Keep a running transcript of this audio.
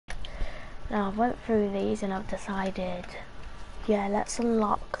Now I've went through these and I've decided, yeah, let's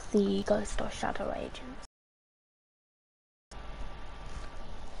unlock the ghost or shadow agents.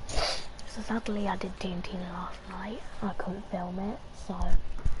 So sadly I did TNT last night, I couldn't film it, so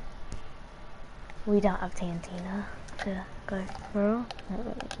we don't have TNT to go through. Let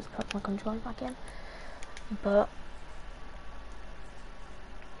me just put my controller back in. But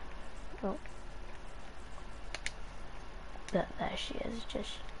oh, but there she is,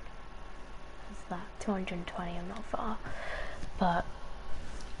 just that's that 220. I'm not far, but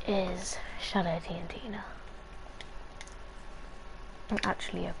is Shadow TNT now. I'm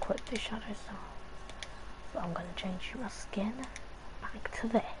actually equipped the Shadow Star, but I'm gonna change my skin back to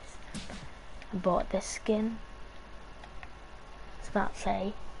this. I bought this skin. It's about to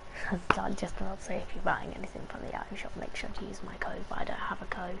say, I'm just about to say, if you're buying anything from the item shop, make sure to use my code, but I don't have a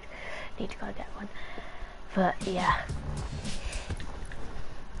code. Need to go get one. But yeah.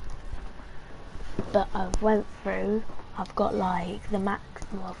 But I've went through, I've got like the max,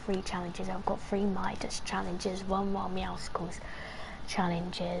 well, 3 challenges. I've got 3 Midas challenges, 1 more Meowscles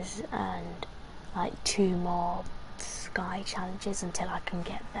challenges, and like 2 more Sky challenges until I can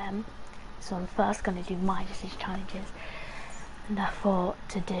get them. So I'm first going to do Midas's challenges, and I thought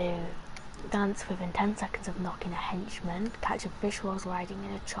to do dance within 10 seconds of knocking a henchman, catch a fish whilst riding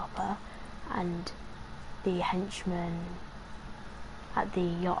in a chopper, and the henchman at the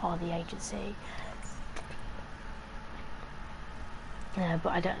yacht or the agency. But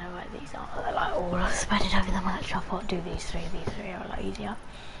I don't know where these are. They're like all spread over the map. I thought do these 3 are a lot easier.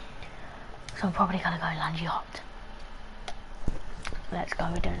 So I'm probably gonna go land yacht. Let's go.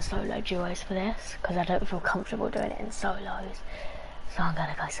 We're doing solo duos for this because I don't feel comfortable doing it in solos. So I'm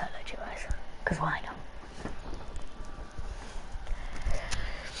gonna go solo duos because why not?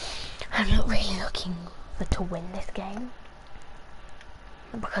 I'm not really looking to win this game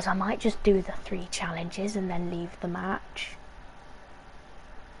because I might just do the 3 challenges and then leave the match.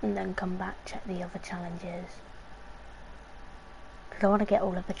 And then come back, check the other challenges. Because I want to get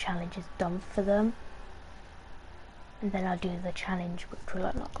all of the challenges done for them. And then I'll do the challenge which will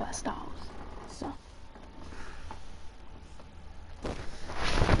unlock their stars. So.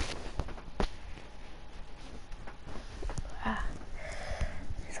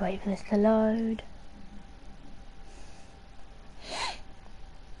 Just wait for this to load.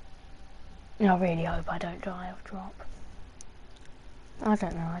 I really hope I don't die or drop. I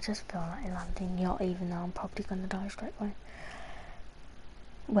don't know, I just feel like landing yacht even though I'm probably going to die straight away.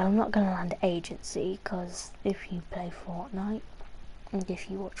 Well, I'm not going to land agency because if you play Fortnite and if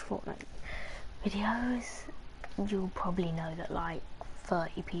you watch Fortnite videos, you'll probably know that like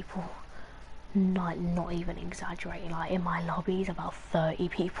 30 people, like not even exaggerating, like in my lobbies about 30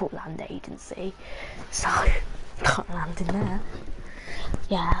 people land agency, so can't land in there.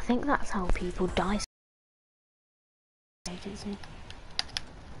 Yeah, I think that's how people die agency.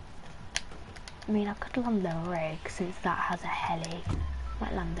 I mean, I could land the rig since that has a heli.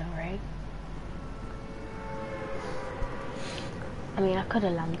 Might land the rig. I mean, I could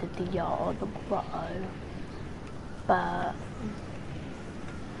have landed the yacht or the grotto, but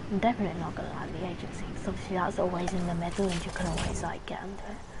I'm definitely not going to land the agency because obviously that's always in the middle and you can always like get under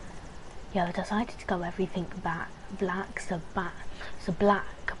it. Yeah, I decided to go everything black, so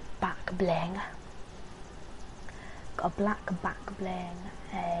black back bling. Got a black back bling,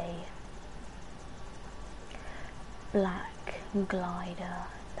 a black glider,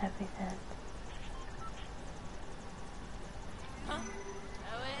 everything.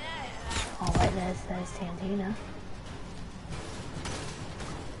 Oh wait, there's TNT now.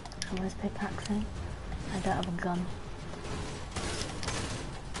 Someone's pickaxing. I don't have a gun.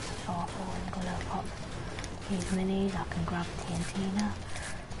 So I thought I'm gonna pop these minis. I can grab TNT now.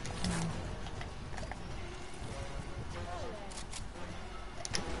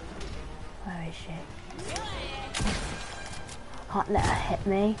 Where is she? Can't let her hit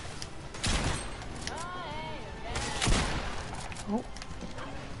me. Oh.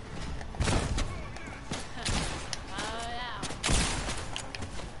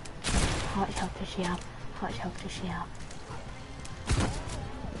 How much health does she have? How much health does she have?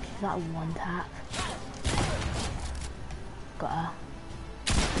 She's like 1 tap. Got her.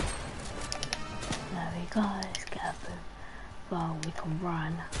 There we go, let's get her through. Well, we can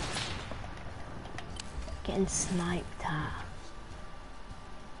run. Getting sniped at.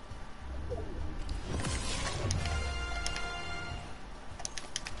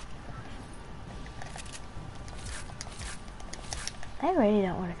 They really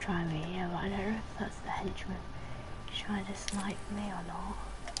don't want to try me, yeah, but I don't know if that's the henchman trying to snipe me or not.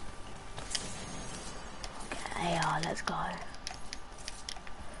 Okay, AR, let's go.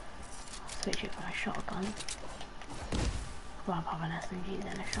 switch it for a shotgun. I'd rather have an SMG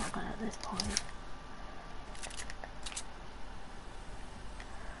than a shotgun at this point.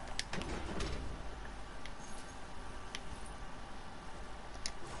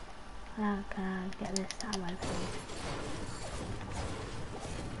 How can I get this ammo, please?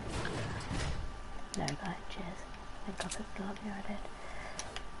 There we go, cheers. I think I picked it up, yeah I did.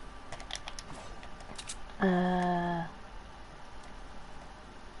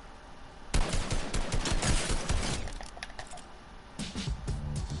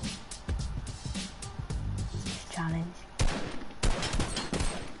 Challenge.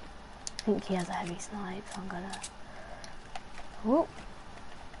 I think he has a heavy snipe, so I'm gonna... Whoop.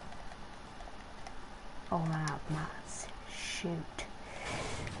 Oh, ran out of mats. Shoot.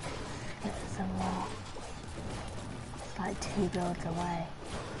 Get some more. It's like 2 builds away.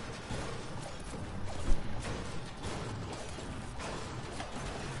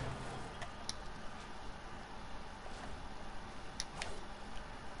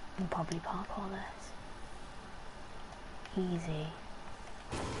 I'll probably parkour this. Easy.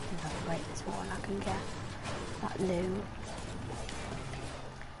 If I can break this wall and I can get that loot.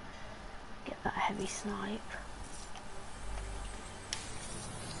 Get that heavy snipe.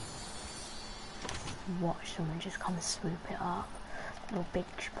 Watch someone just come and swoop it up. Little big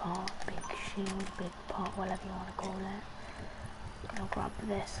pot, big shield, big pot, whatever you want to call it. I'll grab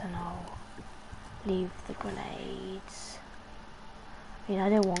this and I'll leave the grenades. I mean, I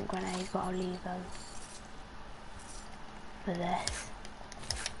don't want grenades, but I'll leave them for this.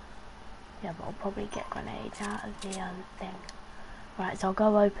 Yeah, but I'll probably get grenades out of the thing. Right, so I'll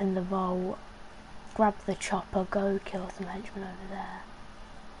go open the vault, grab the chopper, go kill some henchmen over there.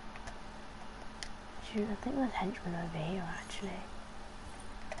 Shoot, I think there's henchmen over here actually.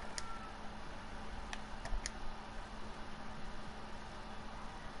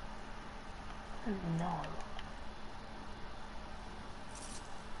 Oh no.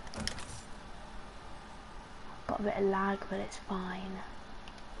 Got a bit of lag, but it's fine.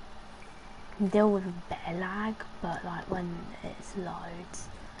 Can deal with a bit of lag, but like when it's loads.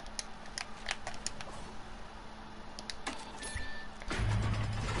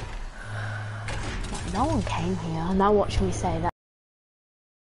 Like, no one came here. Now watch me say that.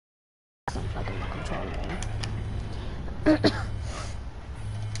 I'm plugging my controller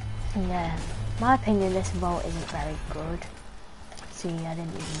in. Yeah, my opinion, this vault isn't very good. See, I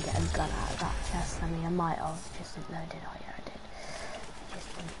didn't even get a gun out of that chest. I mean, I might have, just didn't load it. Oh yeah, I did. I just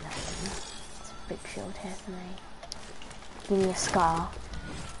didn't load it. It's a big shield here for me. Give me a scar.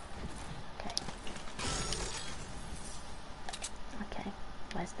 Okay. Okay,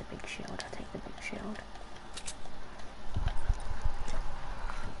 where's the big shield? I'll take the big shield.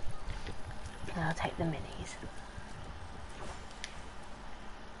 And I'll take the minis.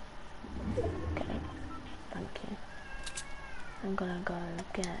 Okay, thank you. I'm gonna go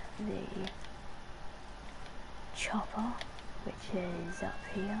get the chopper, which is up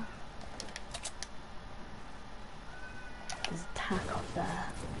here. There's a tack up there.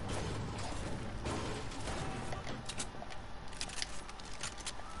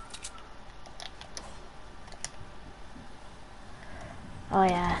 Oh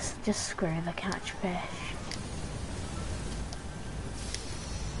yes, just screw the catch fish.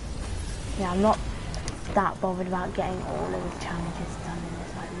 Yeah, I'm not that bothered about getting all of the challenges done in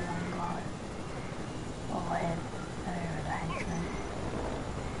this like one go. Oh, him. There are the henchmen.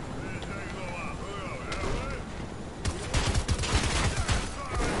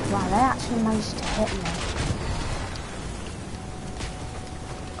 Wow, they actually managed to hit me.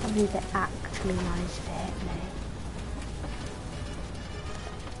 I can't believe they actually managed to hit me.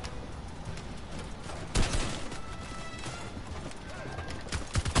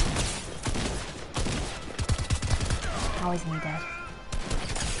 How is he dead?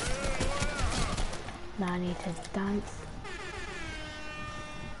 Now I need to dance.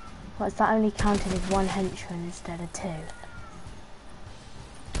 What's that only counted as one henchman instead of 2?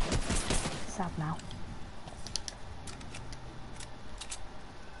 Sad now.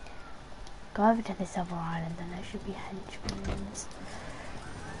 Go over to this other island and there should be henchmen.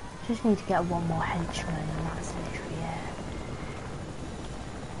 Just need to get one more henchman and that's literally it.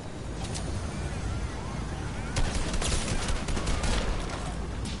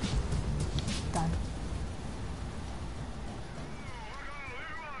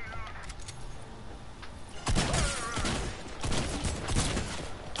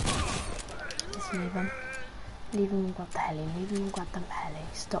 Leave him and grab the heli, leave him and grab the heli.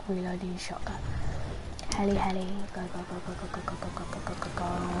 Stop reloading your shotgun. Heli, heli, go, go, go, go, go, go, go, go, go, go, go, go, go.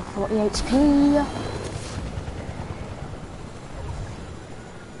 40 HP.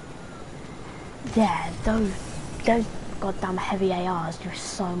 Yeah, those goddamn heavy ARs do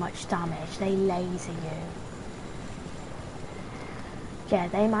so much damage. They laser you. Yeah,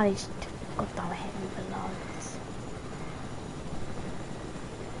 they managed to goddamn hit me for loads.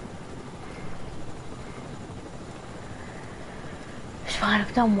 It's fine,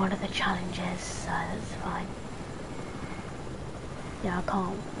 I've done one of the challenges, so that's fine. Yeah, I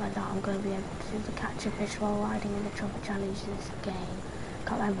can't like that. I'm going to be able to do the catch a fish while riding in the chopper challenge this game.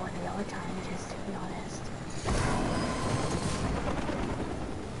 Can't remember what the other challenges, to be honest.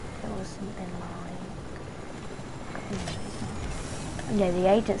 It was something like... Yeah, the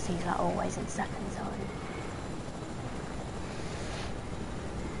agency's like always in second zone.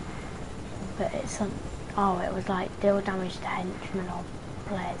 But it's some... Oh, it was like deal damage to henchmen or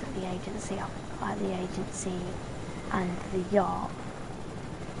players at the agency, and the yacht.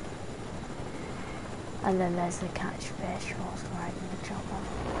 And then there's the catch fish whilst riding the chopper.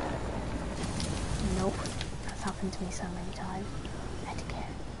 Nope, that's happened to me so many times.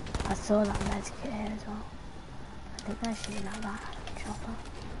 Medikit. I saw that medikit here as well. I think they're shooting at that chopper.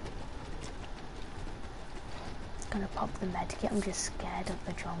 Gonna pop the medikit. I'm just scared of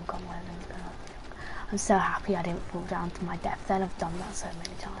the drunk on whether I'm so happy I didn't fall down to my death then. I've done that so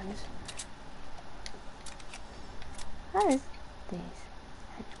many times. Where is these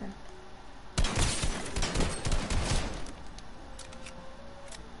henchmen?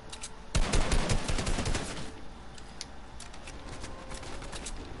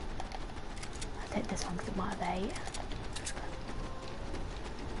 I'll take this one because it might have 8.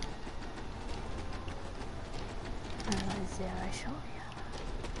 I got a 0 shot, yeah.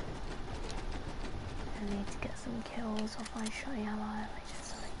 I need to get some kills off my shot ammo.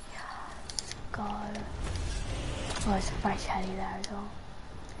 Just like, yeah, let's go. Oh, there's a fresh heli there as well.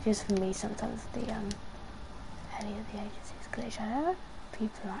 Just for me, sometimes the heli at the agency is glitched. I don't know if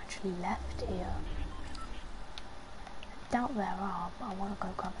people actually left here. I doubt there are, but I want to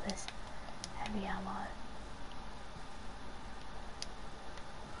go grab this heavy ammo.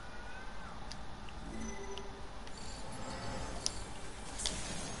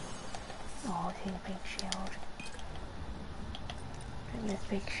 Oh, I see a big shield. Drink this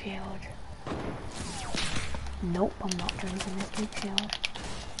big shield. Nope, I'm not drinking this big shield.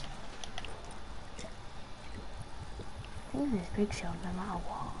 I think this big shield no matter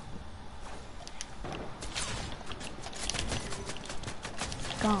what.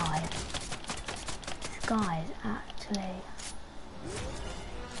 This guy is actually...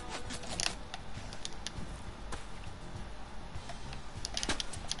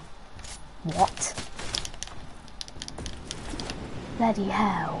 What? Bloody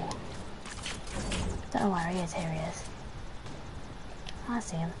hell. Don't know where he is. Here he is. I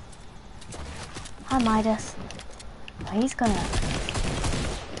see him. Hi, Midas. Oh, he's gonna...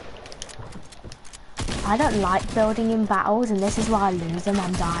 I don't like building in battles, and this is why I lose them.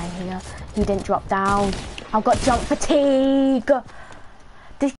 I'm dying here. He didn't drop down. I've got jump fatigue.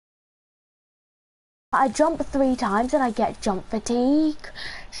 I jump 3 times and I get jump fatigue.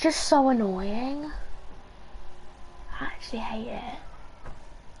 It's just so annoying. I actually hate it.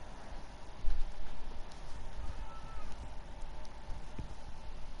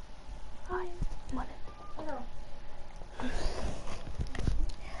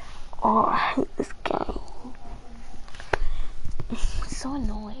 Oh, I hate this game. It's so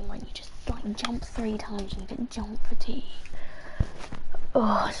annoying when you just like jump 3 times and you get jump fatigue.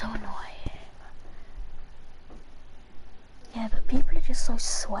 Oh, so annoying. Yeah, but people are just so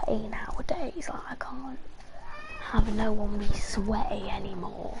sweaty nowadays. Like, I can't have no one be sweaty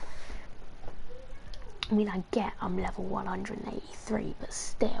anymore. I mean, I get I'm level 183, but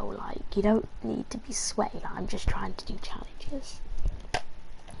still, like, you don't need to be sweaty. Like, I'm just trying to do challenges.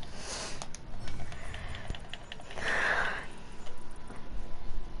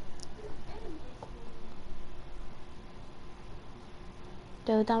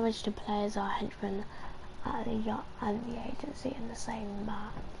 Deal damage to players or henchmen at the yacht and the agency in the same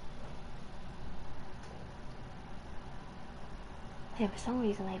map. Yeah, for some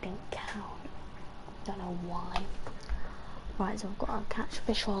reason they didn't count. Don't know why. Right, so I've got to catch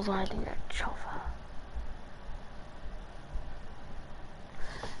fish while riding a chopper.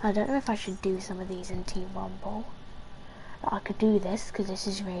 I don't know if I should do some of these in Team Rumble. I could do this because this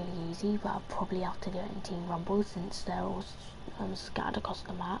is really easy, but I'll probably have to do it in Team Rumble since they're all scattered across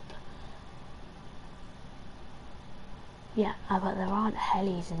the map. Yeah, but there aren't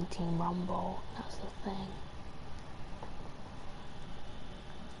helis in Team Rumble, that's the thing.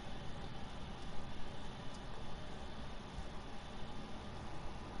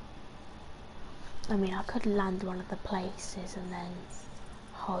 I mean, I could land one of the places and then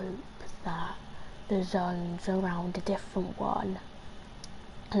hope that the zones around a different one,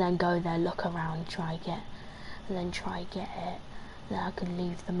 and then go there, look around, try get it. Then I could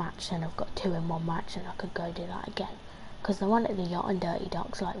leave the match, and I've got 2 in one match, and I could go do that again. Because the one at the yacht and Dirty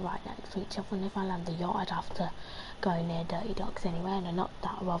Docks like right next to each other, and if I land the yacht I'd have to go near Dirty Docks anyway, and I'm not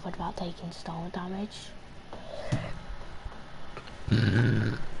that bothered about taking storm damage.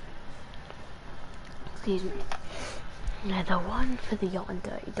 Excuse me. Yeah, the one for the yacht and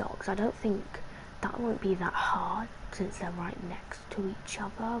Dirty Docks, I don't think that won't be that hard since they're right next to each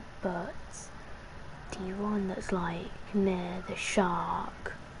other, but the one that's like near the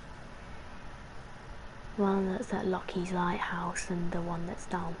shark, one that's at Lockie's Lighthouse, and the one that's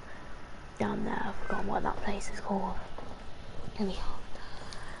down there, I've forgotten what that place is called. Anyhow,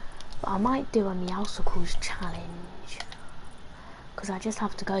 but I might do a Meowsicles challenge, because I just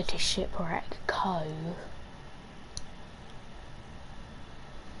have to go to Shipwreck Cove.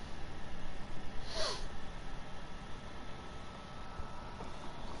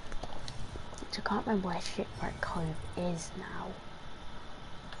 Which I can't remember where Shipwreck Cove is now.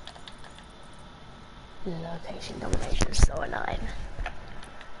 The location domination is so annoying.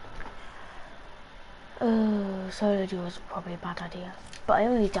 Solo duo was probably a bad idea. But I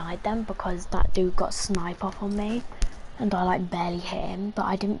only died then because that dude got snipe off on me. And I like barely hit him, but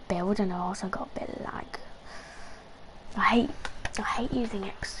I didn't build, and I also got a bit of lag. I hate using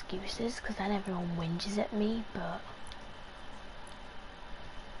excuses because then everyone whinges at me, but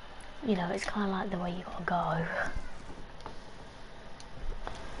you know, it's kind of like the way you gotta go.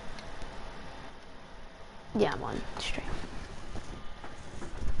 Yeah, I'm on stream.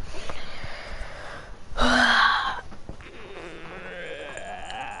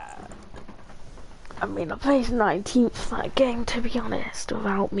 I mean, I played 19th that game, to be honest,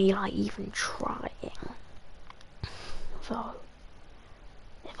 without me like even trying. So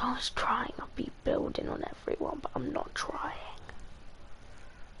if I was trying, I'd be building on everyone, but I'm not trying.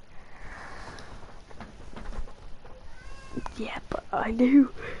 Yeah, but I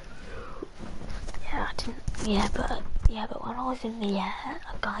knew. Yeah, I didn't. Yeah, but when I was in the air,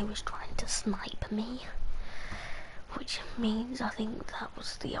 a guy was trying to snipe me, which means I think that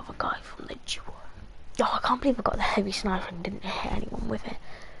was the other guy from the duo. Oh, I can't believe I got the heavy sniper and didn't hit anyone with it.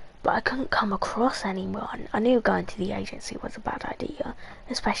 But I couldn't come across anyone. I knew going to the agency was a bad idea,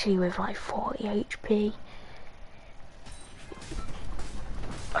 especially with like 40 HP.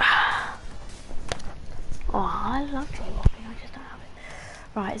 Oh, I love jaywalking, I just don't have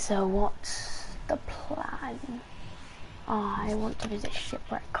it. Right, so what's the plan? I want to visit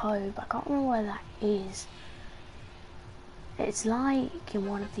Shipwreck Cove. I can't remember where that is. It's like in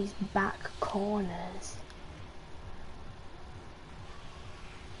one of these back corners.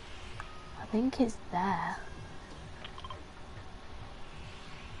 I think it's there.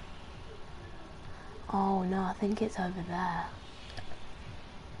 Oh no, I think it's over there.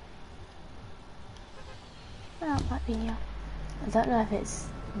 Well, it might be here. I don't know if it's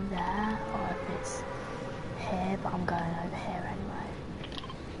there or if it's here, but I'm going over here anyway.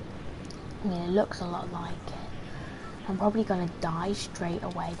 I mean, it looks a lot like it. I'm probably gonna die straight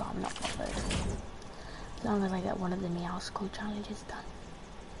away, but I'm not bothered. As long as I get one of the Meowsicles challenges done.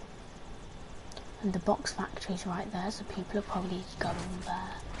 And the box factory's right there, so people are probably going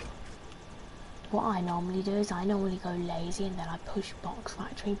there. What I normally do is I normally go lazy and then I push box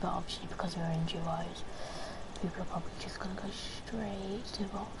factory, but obviously because we're in duos, people are probably just gonna go straight to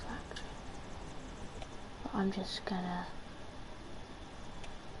box factory. But I'm just gonna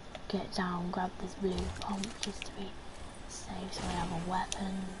get down, grab this blue pump just to be safe, so I have a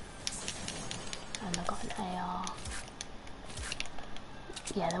weapon, and I've got an AR.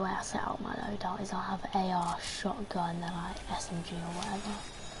 Yeah, the way I set up my loadout is I'll have AR, shotgun, then like SMG or whatever.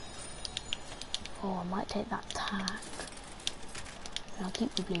 Or I might take that tack. And I'll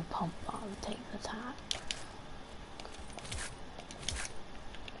keep the blue pump, but I'll take the tack.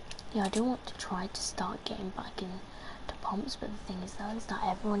 Yeah, I do want to try to start getting back into pumps, but the thing is though, is that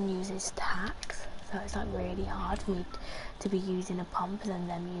everyone uses tacks. So it's like really hard for me to be using a pump and then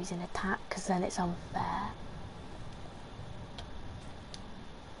them using a tack, because then it's unfair.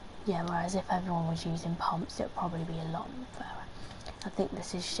 Yeah, whereas if everyone was using pumps, it would probably be a lot fairer. I think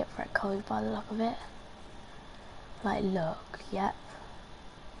this is Shipwreck Cove by the look of it. Like, look, yep.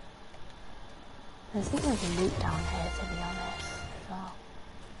 I think there's a loot down here, to be honest, as well.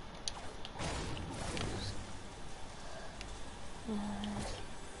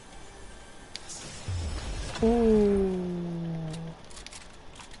 Ooh.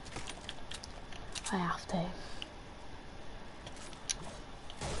 I have to.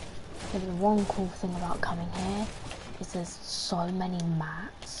 But the one cool thing about coming here is there's so many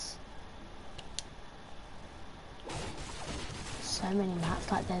mats. many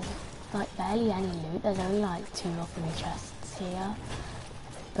mats, like there's like barely any loot, there's only like 2 or 3 chests here,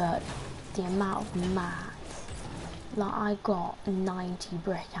 but the amount of mats, like I got 90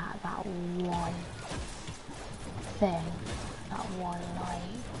 brick out of that one thing, that one like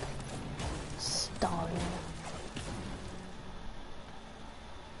stone.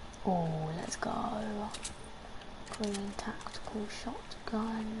 Oh, let's go. Green tactical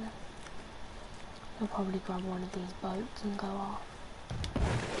shotgun. I'll probably grab one of these boats and go off.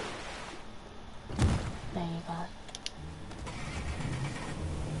 There you go.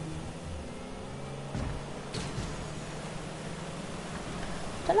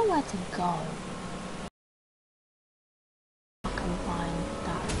 Don't know where to go. I can find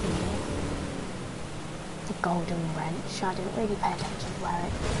that here. The golden wrench. I didn't really pay attention to where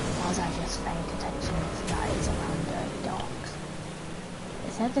it was. I just paid attention to that it's around Dirty Docks.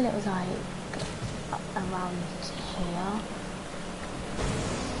 It said that it was like around here.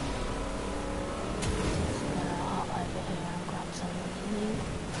 Just gonna hop over here and grab some loot.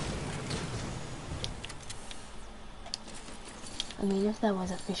 I mean, if there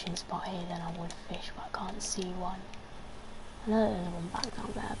was a fishing spot here, then I would fish, but I can't see one. I know there's one back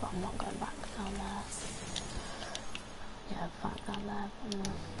down there, but I'm not going back down there. Yeah, back down there, but I'm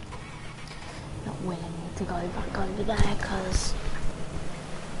not willing to go back over there, because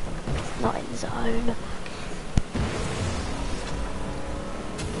it's not in zone.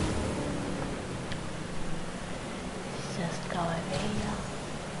 Let's just go over here.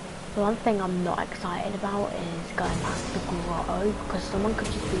 The one thing I'm not excited about is going past the grotto, because someone could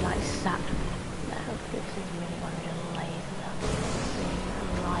just be like sat there. This is really going to just laser them.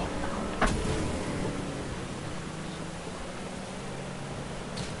 Light bound.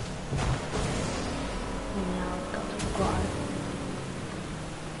 And now I've got to the grotto.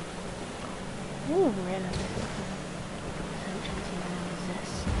 Ooh, really? This is essentially going to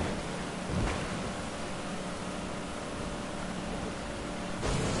resist.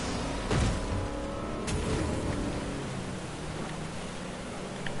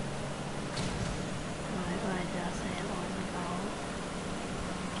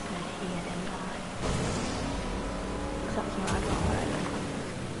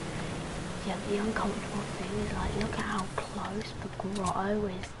 The uncomfortable thing is like, look at how close the grotto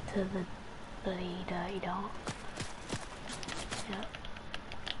is to the bloody Dirty Dock. Yep.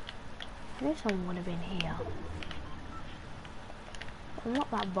 I knew someone would have been here. I'm not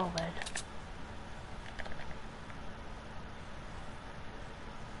that bothered.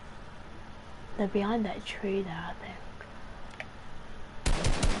 They're behind that tree there, I think.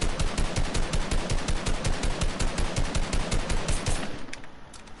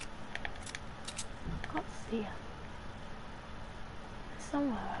 Yeah.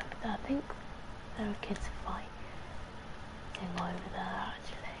 Somewhere over there. I think there are kids fighting over there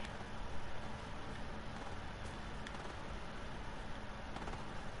actually.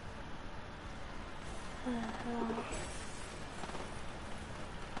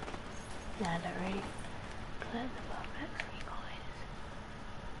 Yeah, they're really clear the perfect for you guys.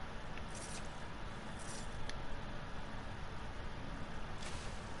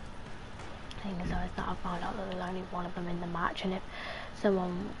 Thing is though, is that I found out that there's only one of them in the match, and if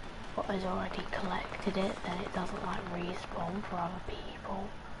someone has already collected it, then it doesn't like respawn for other people.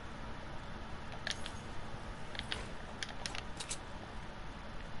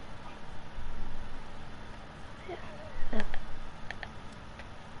 Yeah.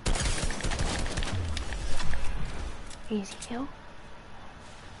 Easy kill.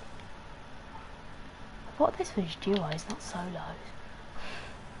 I thought this was duos, not solos.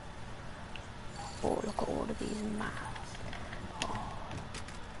 Oh, look at all of these maps. Oh,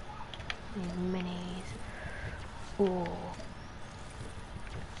 these minis. Oh.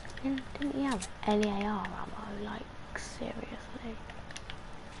 Didn't he have LAR ammo? Like, seriously?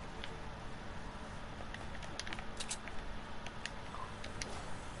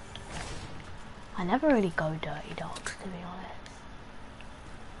 I never really go Dirty Docks, to be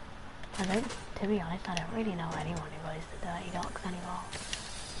honest. To be honest, I don't really know anyone who goes to Dirty Docks anymore.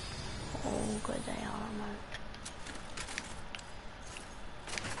 Oh, good they are, man.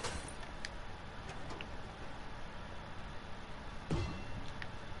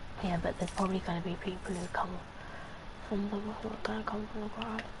 Yeah, but there's probably going to be people who come from the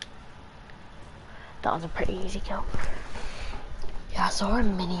crowd. That was a pretty easy kill. Yeah, I saw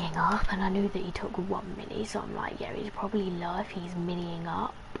him miniing up, and I knew that he took one mini, so I'm like, yeah, he's probably low if he's miniing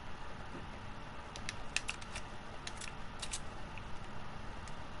up.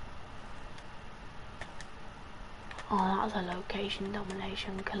 Oh, that was a location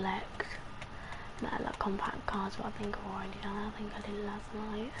domination collect. like compact cars, but I think I've already done it. I think I did it last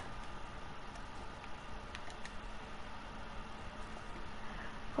night.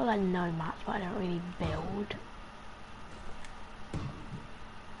 I've got like no maps, but I don't really build.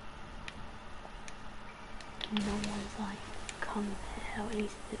 No one's like come here, at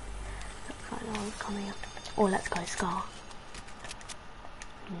least it looks like no one's coming up. Oh, let's go Scar.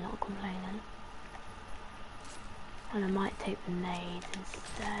 I'm not complaining. And I might take the nades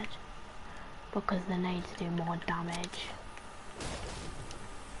instead, because the nades do more damage.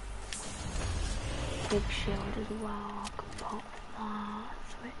 Big shield as well, I can pop that.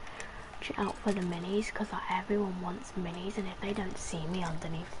 Switch out for the minis, because like, everyone wants minis, and if they don't see me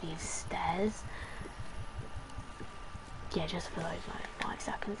underneath these stairs, yeah, just for those like 5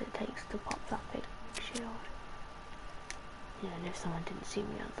 seconds it takes to pop that big shield. Yeah, and if someone didn't see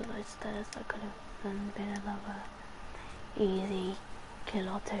me under those stairs, that could have then been another easy kill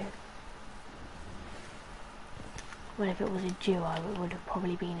or two. Well, if it was a duo, it would have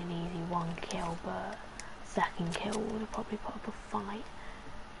probably been an easy 1 kill, but second kill would have probably put up a fight.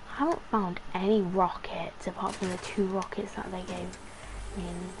 I haven't found any rockets apart from the 2 rockets that they gave me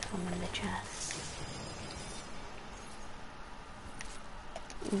in the chest.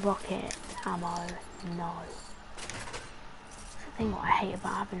 Rocket ammo, no. That's the thing what I hate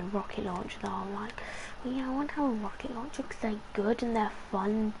about having a rocket launcher though. I'm like, well, yeah, I want to have a rocket launcher because they're good and they're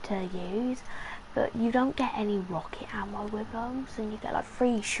fun to use, but you don't get any rocket ammo with them, so you get like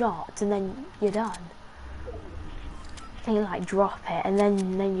 3 shots and then you're done. So you like drop it and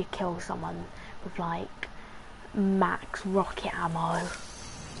then you kill someone with like max rocket ammo,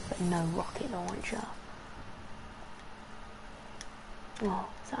 but no rocket launcher. Oh,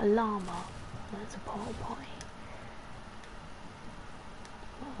 is that a llama? That's a portal potty.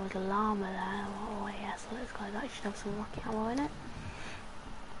 Oh, there's a llama there. Oh yes, let's go. That should have some rocket ammo in it.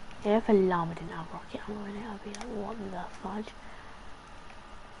 Yeah, if a llama didn't have rocket ammo in it, I'd be like, what the fudge?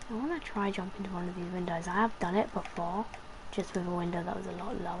 I want to try jump into one of these windows. I have done it before, just with a window that was a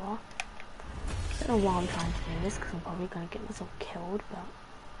lot lower. I don't know why I'm trying to do this, because I'm probably going to get myself killed, but...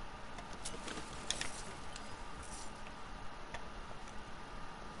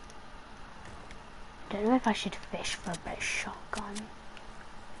 I don't know if I should fish for a better shotgun.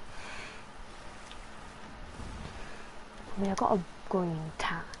 I mean, I've got a green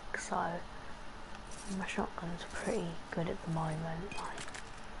tack, so my shotgun's pretty good at the moment. Like,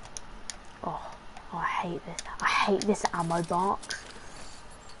 oh, I hate this. I hate this ammo box.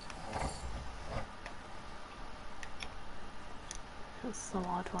 That's so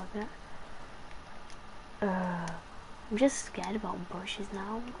hard to get. I'm just scared about bushes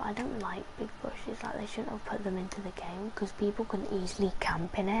now. I don't like big bushes. Like, they shouldn't have put them into the game, because people can easily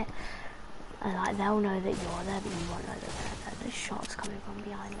camp in it. And like, they'll know that you're there, but you won't know that they're there. There's shots coming from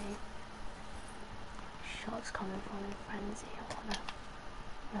behind me. Shots coming from frenzy. I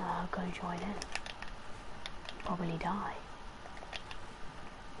wanna go join in. Probably die.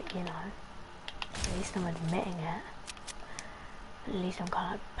 But you know, at least I'm admitting it. At least I'm kind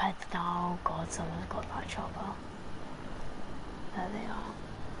of like prepared to die. Oh god, someone's got that chopper. There they are.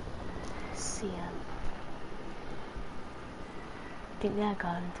 See them. I think they're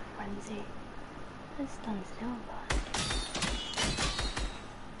going into frenzy. Let's stand still, but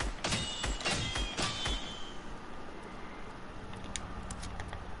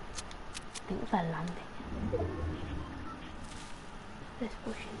I think they're landing. This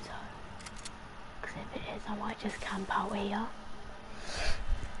bush is so. Because if it is, I might just camp out here.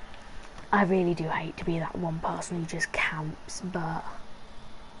 I really do hate to be that one person who just camps, but I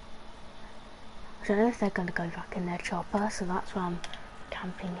don't know if they're going to go back in their chopper, so that's why I'm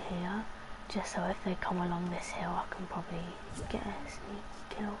camping here. Just so if they come along this hill, I can probably get a sneaky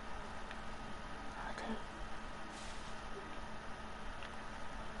kill. I do.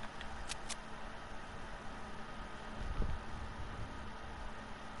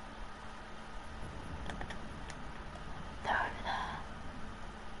 They're over there.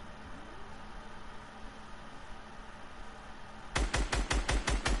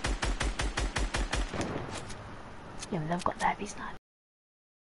 Yeah, but they've got the heavy sniper.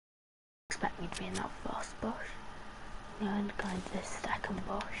 Expect me to be in that first bush. You know, and go into this second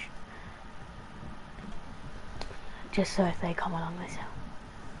bush. Just so if they come along this hill.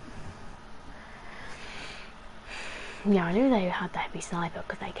 Yeah, I knew they had the heavy sniper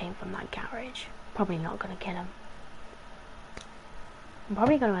because they came from that garage. Probably not going to kill him. I'm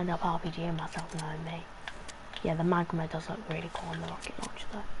probably going to end up RPGing myself knowing me. Yeah, the magma does look really cool on the rocket launcher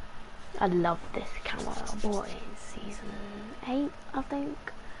though. I love this camo. I bought it in season 8, I think.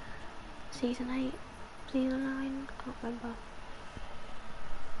 Season 8, season 9, can't remember.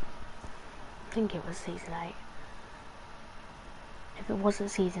 think it was season 8. If it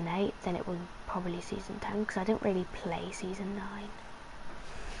wasn't season 8, then it was probably season 10, because I didn't really play season 9.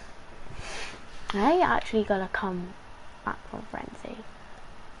 I actually gotta come back from Frenzy,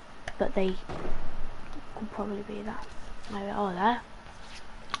 but they could probably be that. Maybe, oh,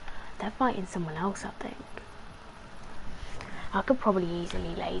 they're fighting someone else, I think. I could probably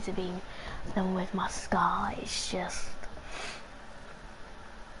easily laser beam them with my Scar. It's just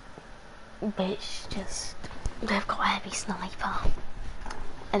they've got a heavy sniper,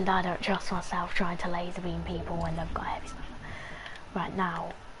 and I don't trust myself trying to laser beam people when they've got a heavy sniper. Right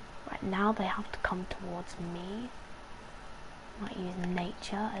now they have to come towards me. Might use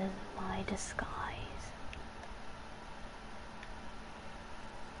nature as my disguise.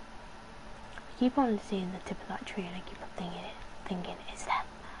 I keep on seeing the tip of that tree and I keep on thinking it's them.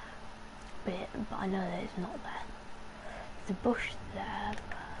 But I know that it's not there. There's a bush there,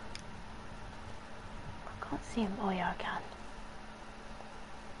 but I can't see him. Oh yeah, I can.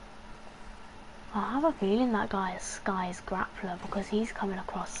 I have a feeling that guy is Sky's grappler because he's coming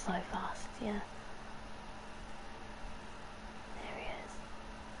across so fast, yeah. There he is.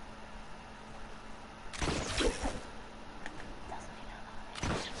 Doesn't he know that?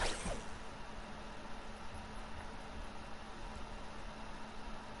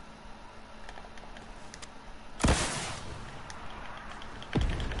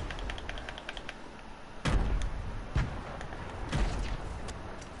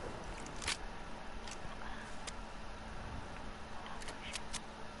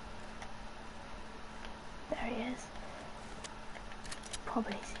 There he is.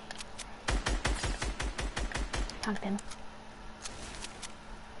 Probably see. Tagged him.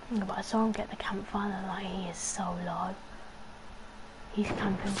 But I saw him get the campfire and like he is so low. He's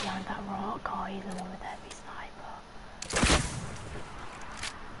camping behind that rock. Oh, he's the one with the heavy sniper.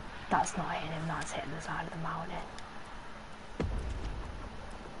 That's not hitting him, that's hitting the side of the mountain.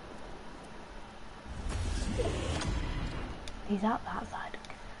 He's out that side.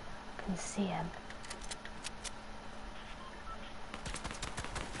 I can see him.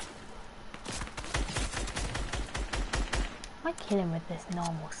 I kill him with this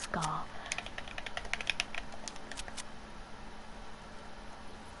normal Scar.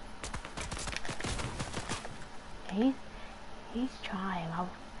 He's trying.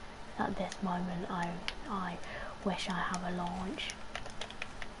 At this moment, I wish I have a launch.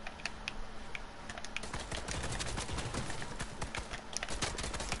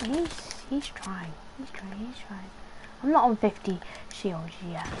 He's trying. He's trying. I'm not on 50 shields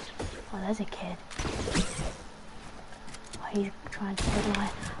yet. Oh, there's a kid. Oh, he's trying to get my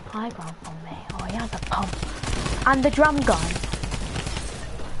high ground from me. Oh, he has a pump. And the drum gun.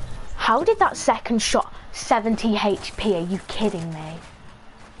 How did that second shot 70 HP? Are you kidding me?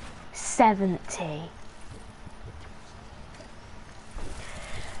 70.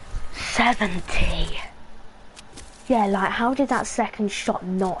 70. Yeah, like, how did that second shot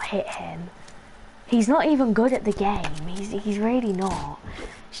not hit him? He's not even good at the game. He's really not.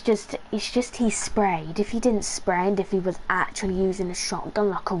 It's just he sprayed. If he didn't spray and if he was actually using a shotgun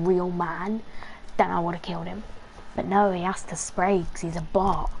like a real man, then I would have killed him. But no, he has to spray because he's a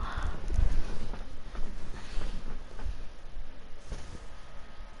bot.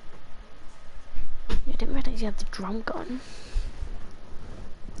 I didn't realise he had the drum gun.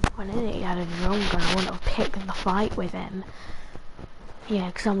 I knew that he had a drum gun. I wouldn't have picked the fight with him. Yeah,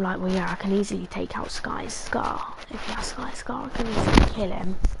 because I'm like, well, yeah, I can easily take out Sky's Scar. If he has Sky's Scar, I can easily kill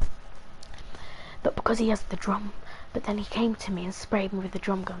him. But because he has the drum, but then he came to me and sprayed me with the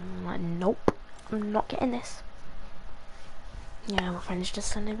drum gun. I'm like, nope, I'm not getting this. Yeah, my friend's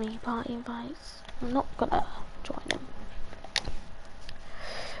just sending me party invites. I'm not gonna join him.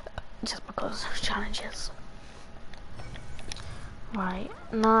 Just because of challenges. Right,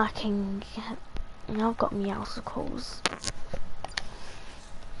 now I can get... Now I've got meowsicles.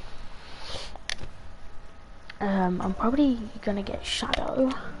 I'm probably gonna get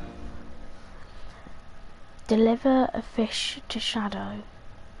Shadow. Deliver a fish to Shadow.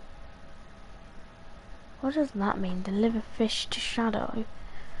 What does that mean? Deliver fish to Shadow?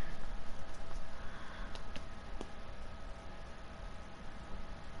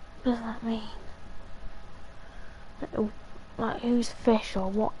 What does that mean? Like who's fish or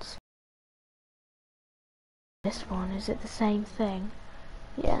what's this one? Is it the same thing?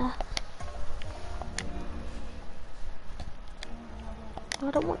 Yeah. I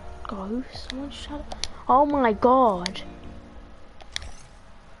don't want ghosts, I want Shadow. Oh my god.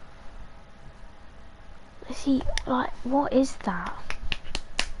 Is he, like, what is that?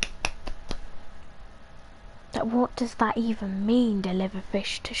 Like, what does that even mean, deliver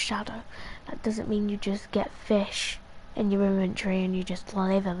fish to Shadow? That doesn't mean you just get fish in your inventory and you just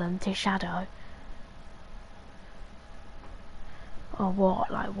deliver them to Shadow. Or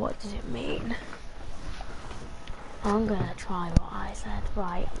what? Like, what does it mean? I'm gonna try what I said.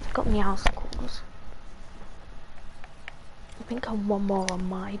 Right, I've got Meowscles. I think I'm one more on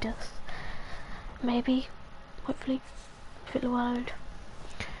Midas. Maybe. Hopefully. If it'll load.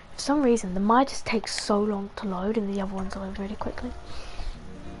 For some reason, the Midas takes so long to load and the other ones load really quickly.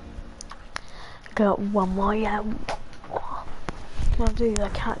 Got one more, yeah. I'll do the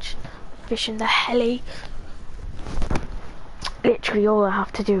catch fish in the heli. Literally all I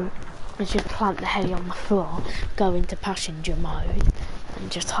have to do is just plant the heli on the floor, go into passenger mode,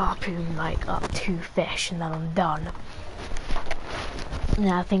 and just harpoon like up 2 fish, and then I'm done. And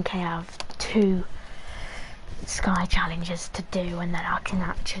I think I have 2 sky challenges to do, and then I can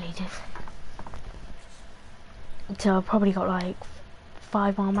actually do. So I've probably got like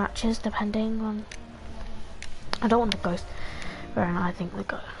 5 more matches, depending on. I don't want the ghost, and I think I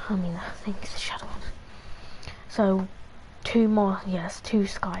think it's the shadow ones. So 2 more, yes, 2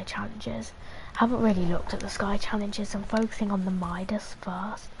 sky challenges. Haven't really looked at the sky challenges. I'm focusing on the Midas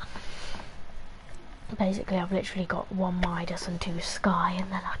first. Basically, I've literally got 1 Midas and 2 sky,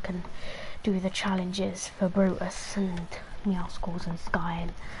 and then I can do the challenges for Brutus and Meowscles and Sky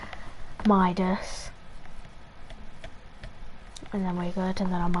and Midas. And then we're good,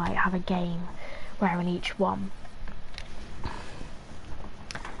 and then I might have a game where in each one.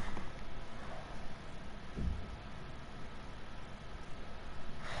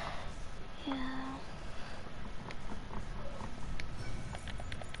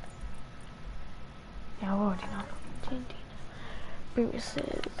 Yeah, I already know. Brutus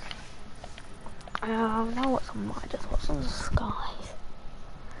is. I know what's on Midas, what's on the skies.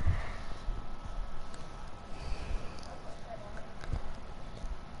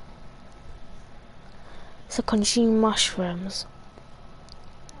 So consume mushrooms.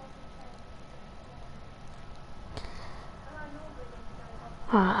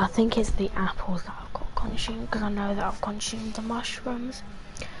 I think it's the apples that I've got consumed, because I know that I've consumed the mushrooms.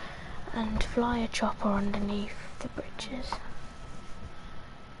 And fly a chopper underneath the bridges.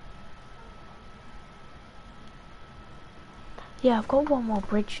 Yeah, I've got 1 more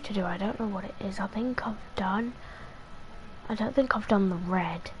bridge to do. I don't know what it is. I don't think I've done the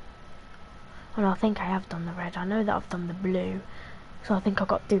red. Well, I think I have done the red. I know that I've done the blue. So I think I've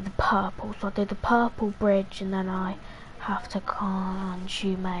got to do the purple. So I do the purple bridge, and then I have to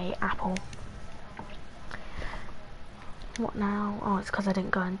consume a apple. What now? Oh, it's because I didn't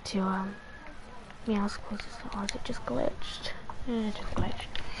go into Meowscles. Or is it just glitched? Yeah, it just glitched.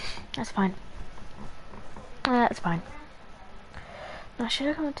 That's fine. That's fine. I should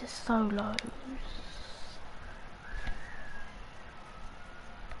have gone to solos.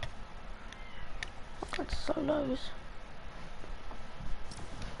 I'll go to solos.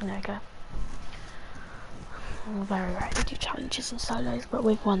 There we go. I'm very rarely do challenges in solos, but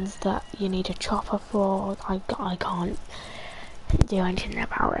with ones that you need a chopper for, I can't do anything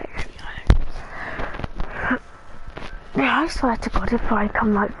about it. Yeah, I swear to God, if I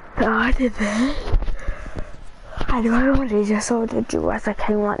come like 3rd in this, I know I already just ordered to as I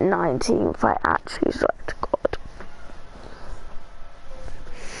came like 19th, I actually swear to God.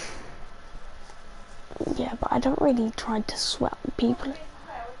 Yeah, but I don't really try to sweat on people.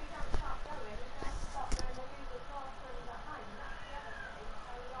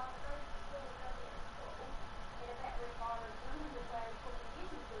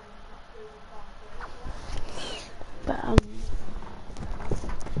 But I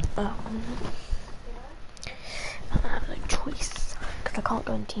have no choice because I can't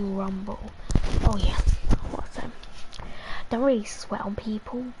go in Team Rumble. Oh yeah, what's that? Don't really sweat on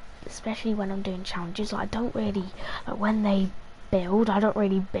people, especially when I'm doing challenges. Like, I don't really like when they build. I don't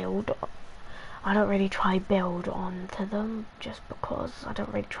really try build onto them just because I don't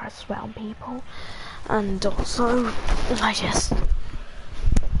really try to sweat on people. And also, but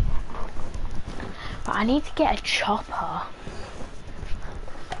I need to get a chopper.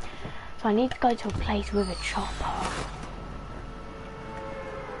 So I need to go to a place with a chopper.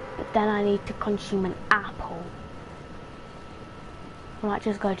 But then I need to consume an apple. I might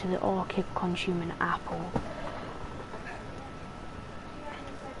just go to the orchid, consume an apple.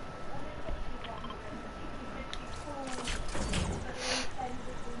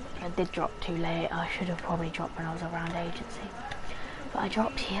 I did drop too late. I should have probably dropped when I was around agency. But I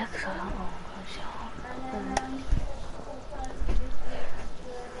dropped here because I don't know.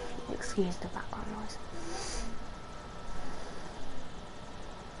 Excuse the background noise.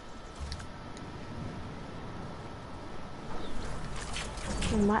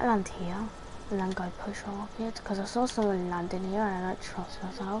 I might land here and then go push rocket because I saw someone landing here and I don't trust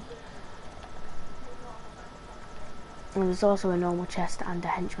myself. And there's also a normal chest and a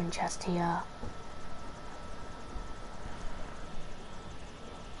henchman chest here.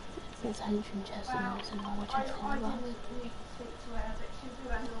 There's a henchman chest and there's a normal chest here.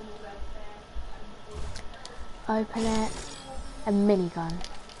 Open it. A minigun.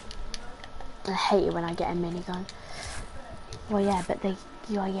 I hate it when I get a minigun. Well, yeah, but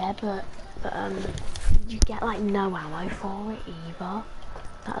you get like no ammo for it either.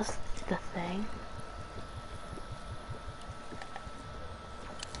 That's the thing.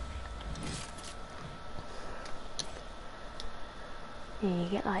 Yeah, you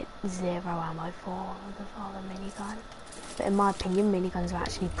get like 0 ammo for the minigun. But in my opinion, miniguns are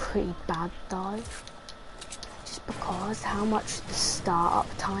actually pretty bad though. Just because how much the startup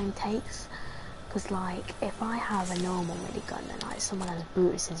time takes. Because like, if I have a normal minigun and like someone has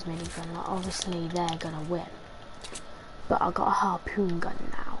Brutus's minigun, like obviously they're gonna win. But I got a harpoon gun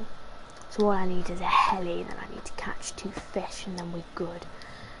now. So all I need is a heli, then I need to catch 2 fish and then we're good.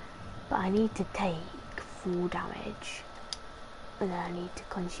 But I need to take 4 damage. And then I need to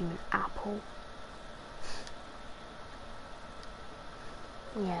consume an apple.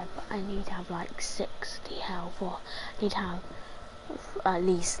 Yeah, but I need to have like 60 health, or I need to have at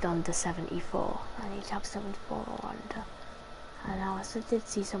least under 74. I need to have 74 or under. And I also did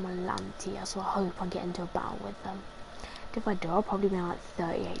see someone land here, so I hope I get into a battle with them. If I do, I'll probably be like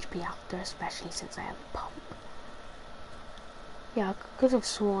 30 HP after, especially since I have a pump. Yeah, I could have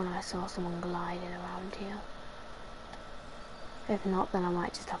sworn I saw someone gliding around here. If not, then I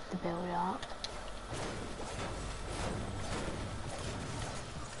might just have to build up.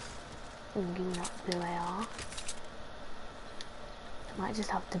 And give me that blue AR. I might just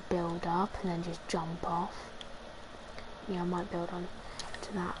have to build up and then just jump off. Yeah, I might build on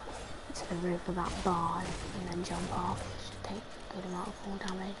to the roof of that barn and then jump off. Should take a good amount of fall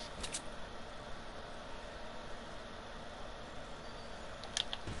damage.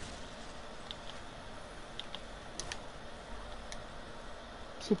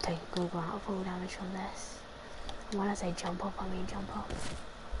 Should take a good amount of fall damage from this. And when I say jump off, I mean jump off.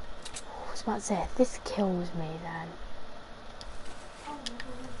 I was about to say, if this kills me then...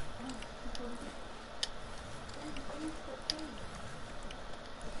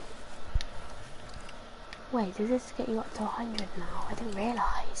 Wait, does this get you up to 100 now? I didn't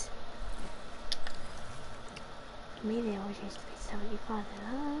realise. For me they always used to be 75.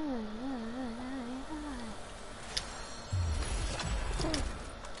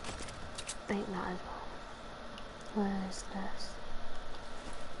 I think that as well. Where is this?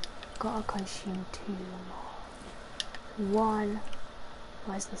 Gotta consume 2 more. 1.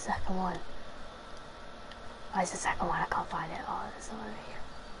 Where's the second one? Where's the second one? I can't find it. Oh, it's over here.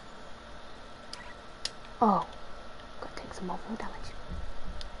 Oh, gotta take some more fall damage.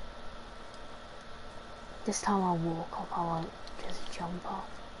 This time I'll walk off, I won't just jump off.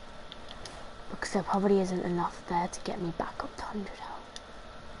 Because there probably isn't enough there to get me back up to 100 health.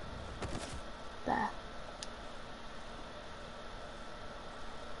 There.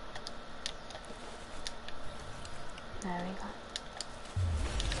 There we go.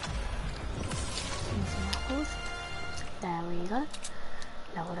 Some apples. There we go.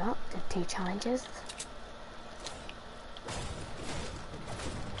 Leveled up, did 2 challenges.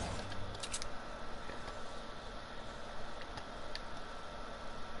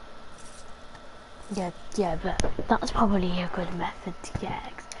 Yeah, but that's probably a good method to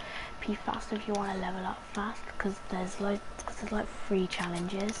get XP fast if you want to level up fast, because there's like 3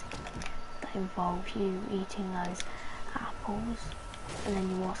 challenges that involve you eating those apples, and then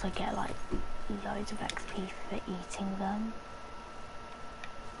you also get like loads of XP for eating them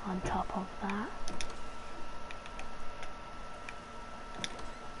on top of that.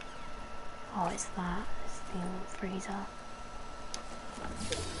 Oh, it's that. It's the freezer.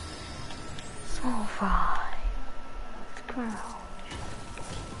 Small fry. Crouch.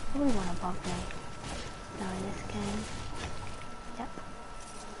 Probably one above me. No, in this game. Yep.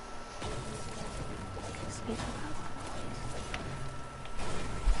 Speak of that one.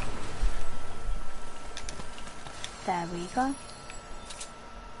 There we go.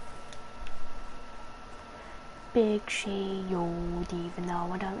 Big shield, even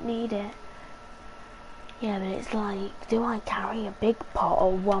though I don't need it. Yeah, but it's like, do I carry a big pot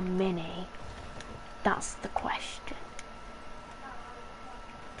or 1 mini? That's the question.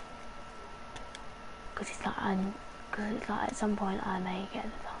 Because it's like at some point I may get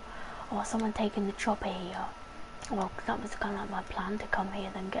someone taking the chopper here. Well, that was kind of like my plan, to come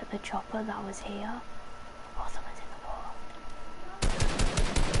here then get the chopper that was here. Oh, someone's in the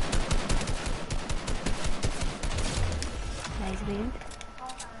mean?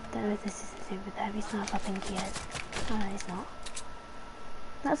 Don't know if this is to do with the heavy sniper. I think he is. Oh, no, he's not.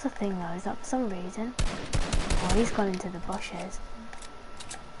 That's the thing though, is that for some reason... Oh, he's gone into the bushes.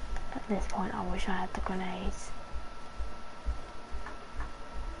 At this point, I wish I had the grenades.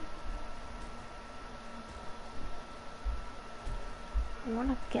 I want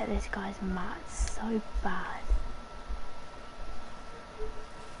to get this guy's mats so bad.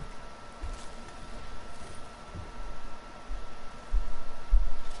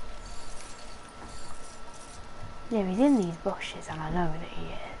 Yeah, he's in these bushes and I know that he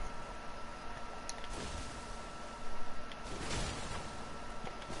is.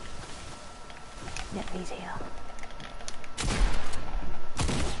 Yep, he's here.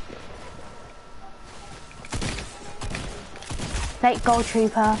 Fake gold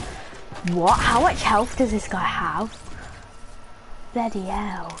trooper. What? How much health does this guy have? Bloody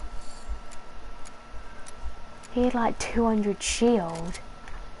hell. He had like 200 shield.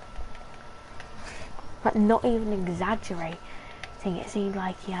 But not even exaggerating, it seemed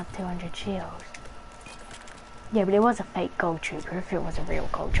like he had 200 shield. Yeah, but it was a fake gold trooper. If it was a real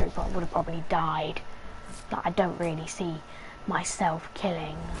gold trooper, I would have probably died. Like, I don't really see myself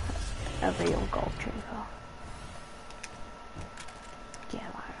killing a real gold trooper. Yeah,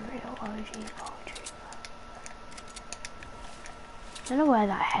 like a real OG gold trooper. I don't know where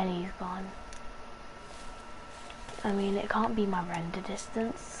that heli's gone. I mean, it can't be my render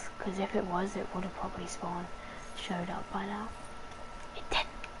distance, because if it was, it would have probably showed up by now. It didn't.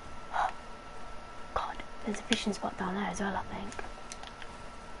 God, there's a fishing spot down there as well, I think.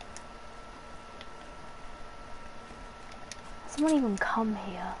 Someone even come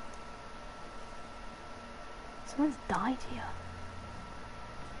here? Someone's died here.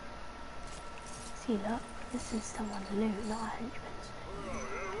 See, look, this is someone's loot, not a henchman's.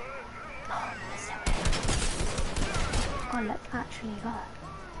 Oh, there's so many. God, let's actually go.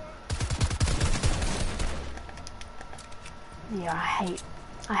 Yeah,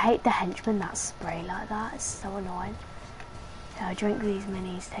 I hate the henchmen that spray like that. It's so annoying. So I drink these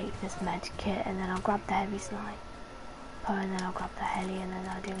minis, take this med kit, and then I'll grab the heavy sniper, and then I'll grab the heli, and then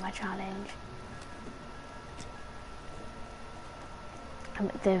I'll do my challenge.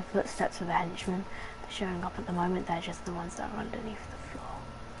 And the footsteps of the henchmen are showing up at the moment. They're just the ones that are underneath the floor.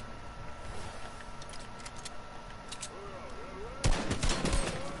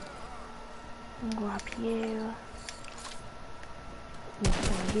 Grab you.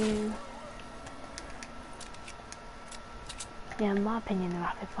 You. Yeah, in my opinion, the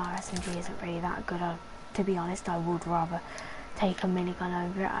rapid fire SMG isn't really that good. To be honest, I would rather take a minigun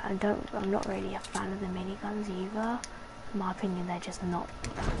over it. I'm not really a fan of the miniguns either. In my opinion, they're just not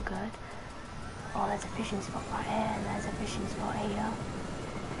that good. Oh, there's a fishing spot right here, and there's a fishing spot here.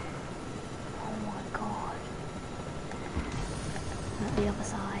 Oh my god. And at the other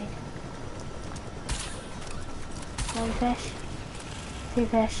side. One fish. 2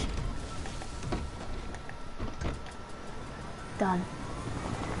 fish. Done.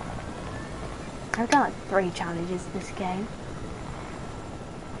 I've done like 3 challenges this game.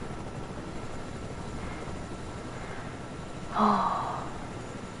 Oh,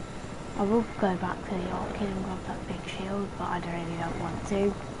 I will go back to the orchid and grab that big shield, but I really don't want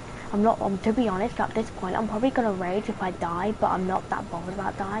to. To be honest, at this point, I'm probably gonna rage if I die, but I'm not that bothered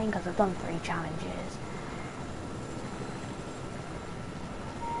about dying because I've done 3 challenges.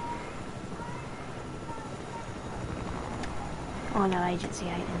 Oh no, agency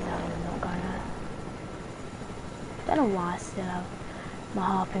 8 in zone, I'm not gonna. I don't know why I still have my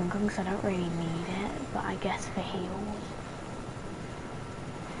harpoon gun because I don't really need it, but I guess for heals.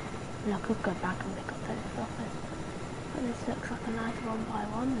 And I could go back and pick up those stuffers. But this looks like a nice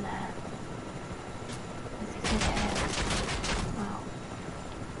 1x1 there. There's a kid here. Wow.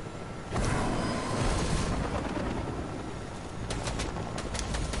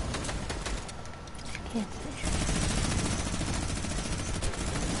 There's kids literally.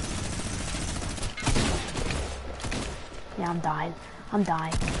 Yeah, I'm dying. I'm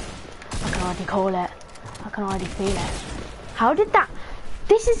dying. I can already call it. I can already feel it. How did that...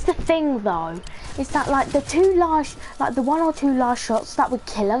 This is the thing though, is that like the 1 or 2 last shots that would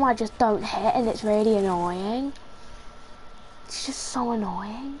kill him, I just don't hit, and it's really annoying. It's just so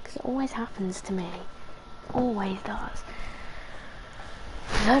annoying, because it always happens to me. It always does.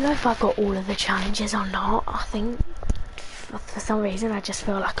 I don't know if I've got all of the challenges or not. I think, for some reason, I just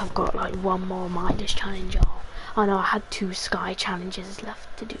feel like I've got like 1 more Midas challenge off. I know I had 2 Sky challenges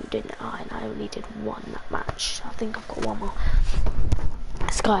left to do, didn't I? And I only did 1 that match. I think I've got 1 more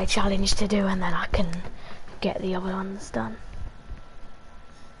Sky challenge to do, and then I can get the other ones done.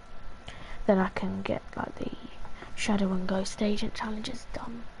 Then I can get like the Shadow and Ghost Agent challenges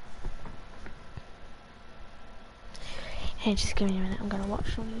done. Hey, just give me a minute, I'm gonna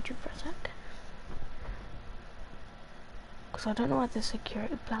watch on YouTube for a sec. Because I don't know what the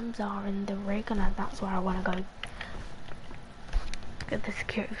security plans are in the rig, and that's where I want to go get the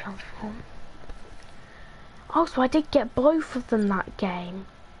security plans from. Oh, so I did get both of them that game.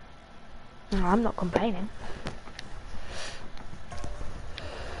 No, I'm not complaining.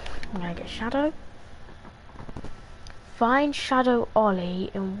 I'm gonna get Shadow. Find Shadow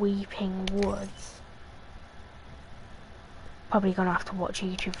Ollie in Weeping Woods. Probably gonna have to watch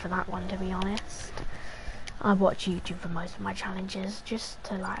YouTube for that one, to be honest. I watch YouTube for most of my challenges just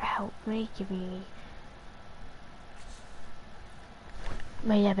to like help me, give me.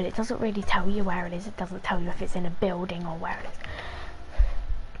 But yeah, but it doesn't really tell you where it is. It doesn't tell you if it's in a building or where it is.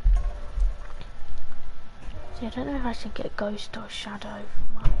 See, I don't know if I should get Ghost or Shadow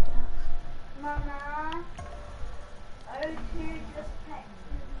for my death. Mama, O2 just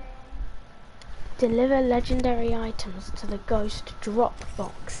texted me. Deliver legendary items to the ghost drop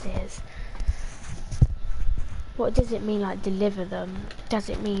boxes. What does it mean, like deliver them? Does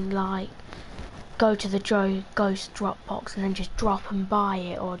it mean like go to the ghost drop box and then just drop and buy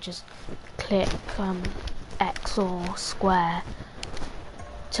it, or just click X or square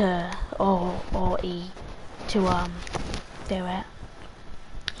to or E to do it?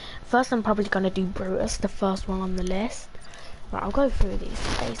 First I'm probably gonna do Brutus, the first one on the list. Right, I'll go through these.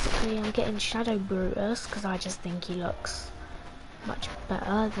 Basically I'm getting Shadow Brutus because I just think he looks much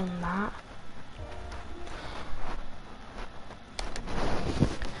better than that.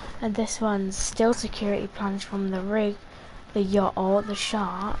 And this one's still security plans from the rig, the yacht or the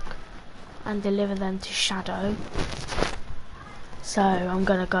shark, and deliver them to Shadow. So I'm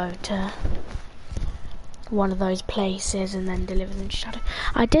gonna go to one of those places and then deliver them to Shadow.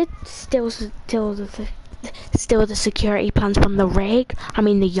 I did steal the security plans from the rig, I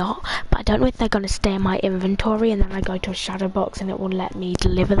mean the yacht, but I don't know if they're gonna stay in my inventory and then I go to a Shadow box and it will let me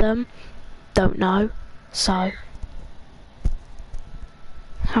deliver them. Don't know. So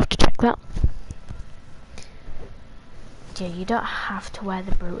have to check that. Yeah, you don't have to wear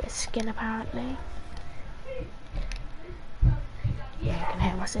the Brutus skin apparently. Yeah, you can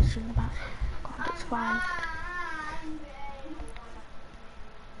hear my sister in the back. God, it's fine.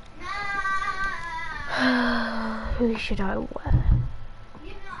 Who should I wear?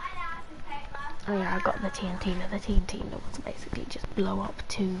 Oh yeah, I got the TNT. The TNT was basically just blow up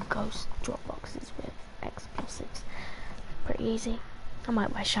 2 ghost drop boxes with explosives. Pretty easy. I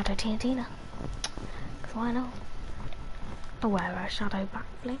might wear Shadow TNT, because why not? I'll wear a Shadow back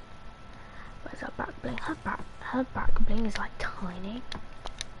bling. Where's her back bling? Her back bling is like tiny.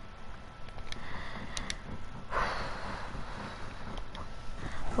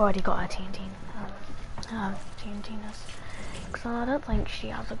 I've already got her TNT. TNTness. Because I don't think she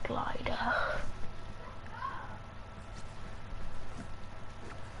has a glider.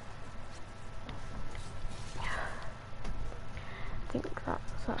 I think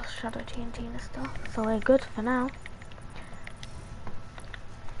that's Shadow TNT and stuff, so we're good for now.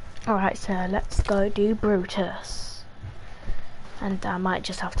 Alright, so let's go do Brutus. And I might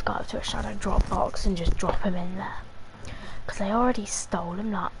just have to go up to a Shadow drop box and just drop him in there. Because they already stole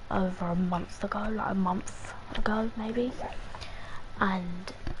him like over a month ago, maybe.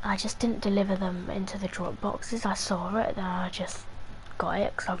 And I just didn't deliver them into the drop boxes. I saw it, then I just got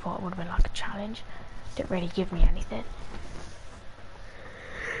it because I thought it would have been like a challenge. Didn't really give me anything.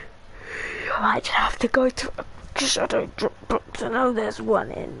 I might just have to go to a Shadow drop box. I know there's one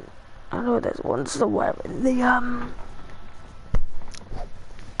somewhere in the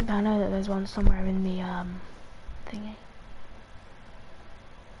I know that there's one somewhere in the thingy.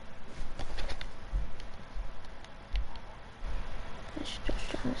 Let's just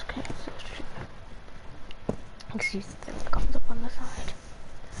try this case. Excuse the thing that comes up on the side.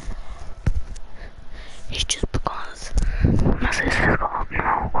 It's just because my sister's got up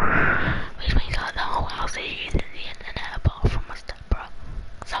now, which means like the whole house is using the internet apart from my stepbro.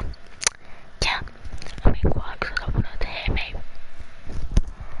 So, yeah, I'm being quiet because I don't want her to hear me.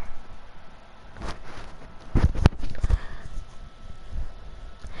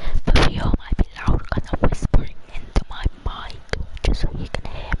 The video might be loud because I'm whispering into my mic, just so you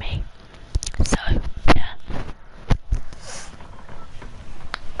can hear me. So, yeah.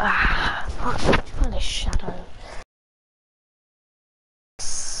 I'm trying to Shadow.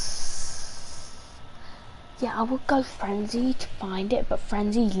 Yeah, I would go Frenzy to find it, but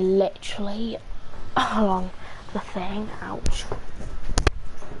Frenzy's literally along the thing. Ouch.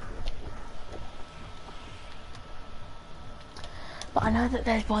 But I know that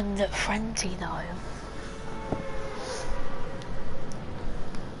there's one at Frenzy though.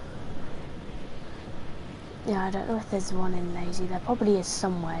 Yeah, I don't know if there's one in Lazy. There probably is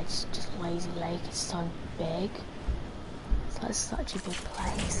somewhere. It's just Lazy Lake is so big. It's like such a big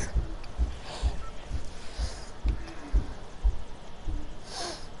place.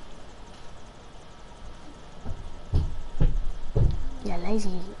 Yeah,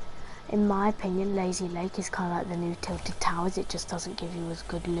 in my opinion, Lazy Lake is kind of like the new Tilted Towers. It just doesn't give you as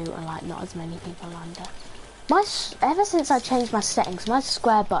good loot and like not as many people land there. Ever since I changed my settings, my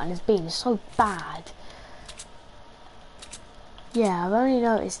square button has been so bad. Yeah, I've only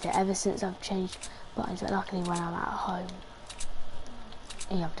noticed it ever since I've changed buttons, but luckily when I'm at home,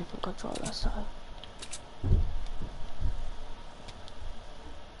 you have different controllers, so.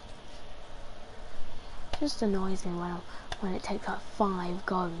 Just annoys me when it takes like 5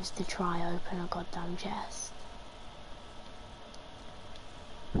 goes to try open a goddamn chest.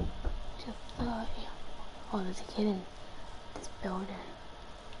 Just 30. Oh, there's a kid in this building.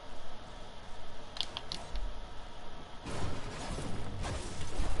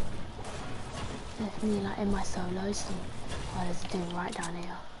 There's me like in my solos. Oh, there's a dude right down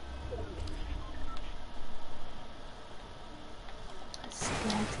here. I'm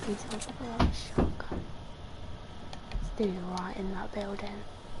scared to be talking about a shotgun. This dude's right in that building.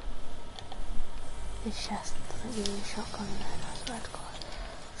 His chest doesn't give me a shotgun then, I swear to God.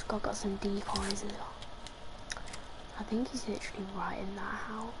 This guy got some deep eyes as well. I think he's literally right in that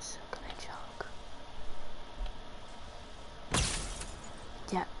house. I'm gonna chuck.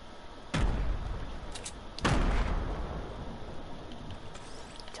 Yep.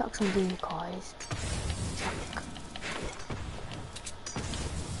 Chuck some decoys. Chuck.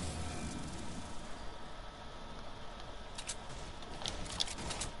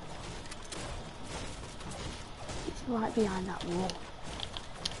 He's right behind that wall.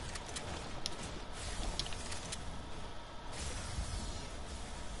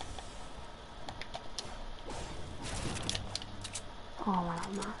 Oh man,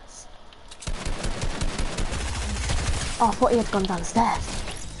 I'm nice. Oh, I thought he had gone downstairs.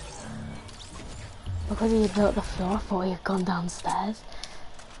 Because he had built the floor, I thought he had gone downstairs.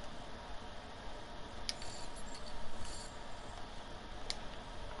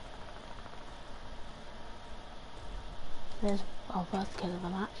 There's our first kill of the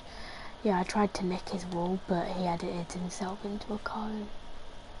match. Yeah, I tried to nick his wall, but he edited himself into a cone.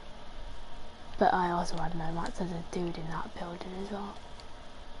 But I also had no mats. There's a dude in that building as well.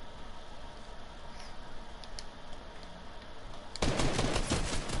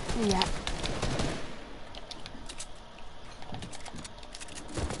 Yeah.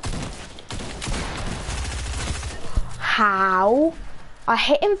 How? I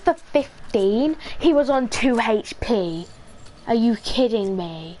hit him for 15. He was on 2 HP. Are you kidding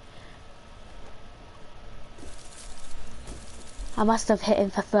me? I must have hit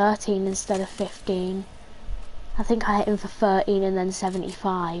him for 13 instead of 15. I think I hit him for 13 and then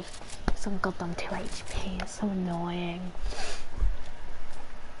 75. Some goddamn 2 HP. It's so annoying.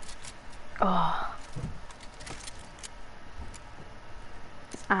 Oh.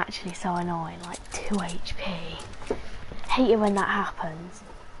 It's actually so annoying, like 2 HP. Hate it when that happens.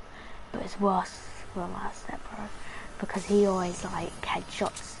 But it's worse for my stepbro. Because he always like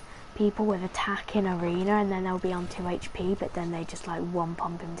headshots people with attack in arena and then they'll be on 2 HP but then they just like one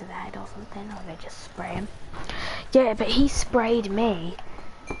pump him to the head or something, or they just spray him. Yeah, but he sprayed me.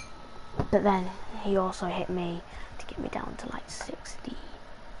 But then he also hit me to get me down to like 60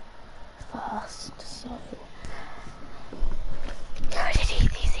 first, so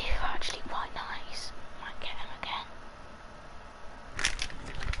these are actually quite nice. Might get him again.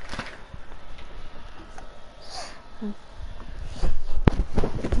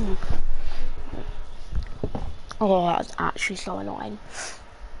 Oh, that's actually so annoying.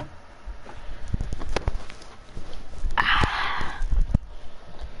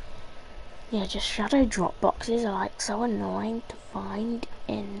 Yeah, just shadow drop boxes are like so annoying to find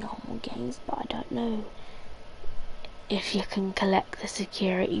in normal games, but I don't know if you can collect the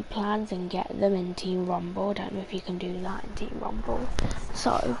security plans and get them in Team Rumble. I don't know if you can do that in Team Rumble.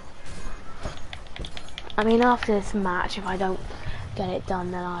 So, I mean, after this match, if I don't get it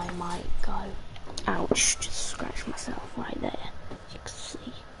done, then I might go. Ouch, just scratch myself right there. You can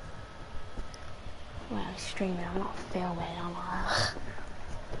see. Well, I'm streaming, I'm not filming, am I?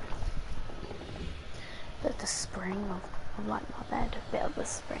 But the spring of like my bed, a bit of the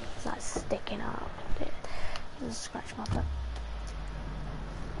spring is like sticking out a bit. Just scratch my foot.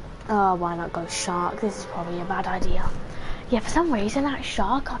 Oh, why not go shark? This is probably a bad idea. Yeah, for some reason that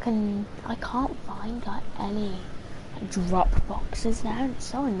shark I can't find like any like, drop boxes now. It's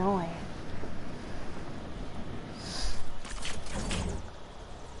so annoying.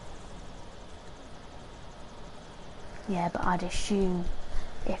 Yeah, but I'd assume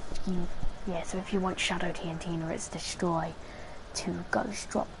if you, yeah, so if you want Shadow TNT or its destroy, 2 ghost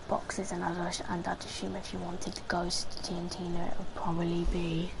drop boxes, and I'd assume if you wanted the ghost TNT, it would probably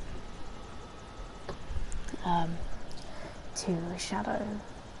be 2 shadow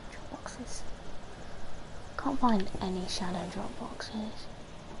drop boxes. Can't find any shadow drop boxes.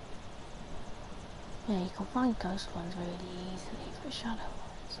 Yeah, you can find ghost ones really easily, but shadow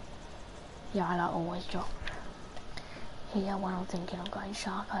ones, yeah, I like always drop here when I'm thinking of going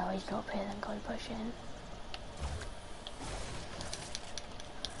shark. I always drop here then go push in.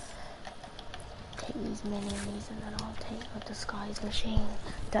 Take these minis and then I'll take the disguise machine.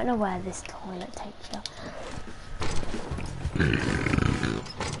 Don't know where this toilet takes you.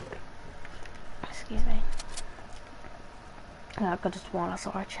 Excuse me. Yeah, I've got just one. I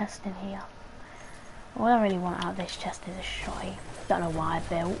saw a chest in here. All I really want out of this chest is a shotty. Don't know why I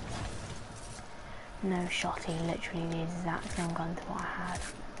built. No shotty, literally the exact same gun to what I had.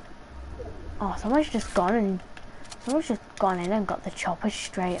 Oh, someone's just gone in and got the chopper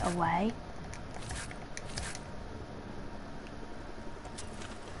straight away.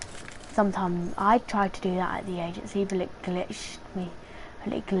 Sometimes I tried to do that at the agency, but it glitched me.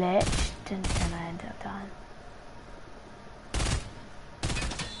 And it glitched, and then I ended up dying.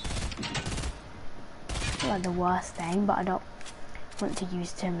 It's like the worst thing, but I don't want to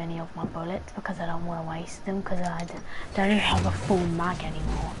use too many of my bullets because I don't want to waste them because I don't even have a full mag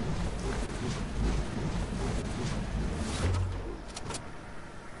anymore.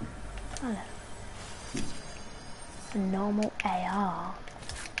 Hello. A normal AR.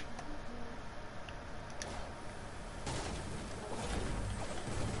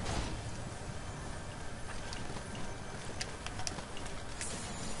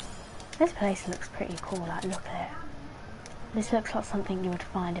 This place looks pretty cool, like look at it. This looks like something you would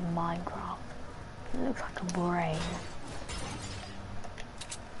find in Minecraft. It looks like a brain.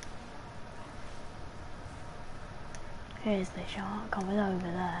 Here's the shark, I was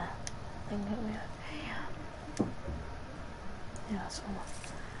over there. I think it was here. Yeah, that's all.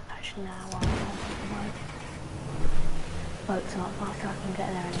 Actually now I'm on the boat. Boat's not faster, I can get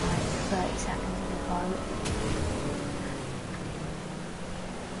there in like 30 seconds with the boat.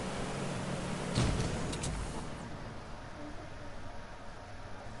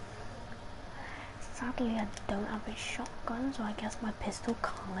 Sadly, I don't have a shotgun, so I guess my pistol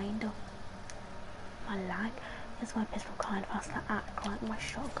kind of, my lag, I guess my pistol kind of has to act like my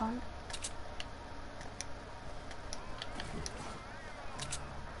shotgun.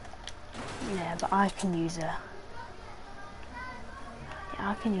 Yeah, but I can use a, yeah,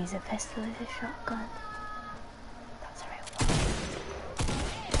 I can use a pistol as a shotgun. That's a real one.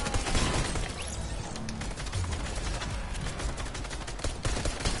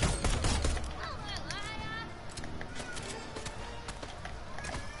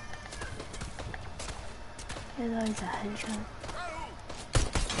 Those are henchmen.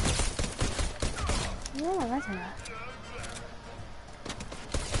 Yeah, that's enough.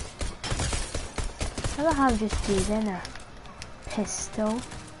 I don't have just using a pistol.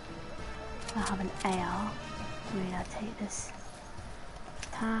 I have an AR. I mean, I take this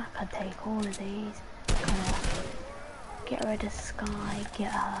attack, I take all of these. Get rid of Sky,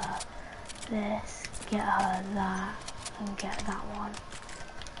 get her this, get her that, and get that one.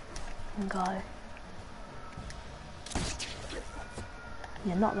 And go.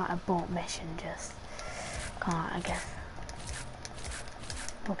 Yeah, not like a abort mission, just can't, I guess,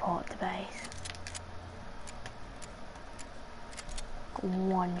 report to base. Got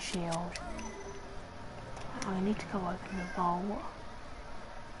 1 shield. I need to go open the vault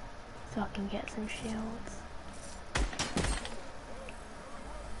so I can get some shields.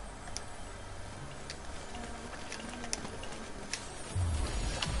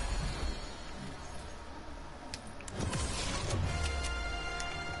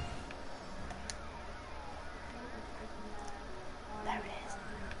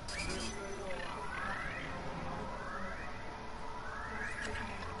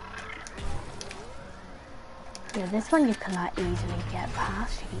 Yeah, this one you can like easily get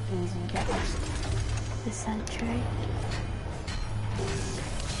past. You can easily get past the sentry.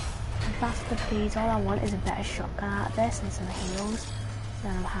 Faster please, all I want is a better shotgun out of this and some heals.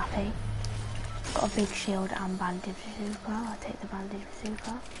 Then I'm happy. Got a big shield and bandage super. I'll take the bandage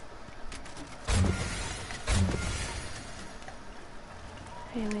super.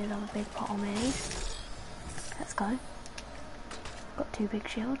 Here we have a big pot of minis. Let's go. Got 2 big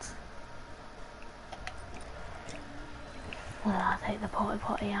shields. Well, I'll take the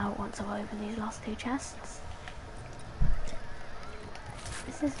potty out once I've opened these last 2 chests.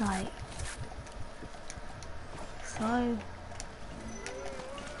 This is like so go.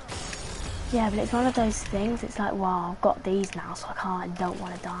 Yeah, but it's one of those things, it's like, well, I've got these now, so I don't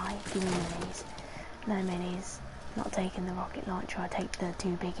want to die. Give me minis. No minis. Not taking the rocket launcher, I take the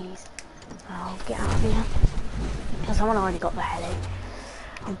 2 biggies. I'll get out of here. Because someone already got the heli.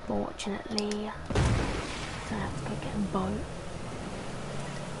 Unfortunately. So I have to go get a boat.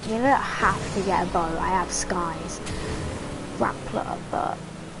 You don't have to get a boat, I have Sky's grappler, but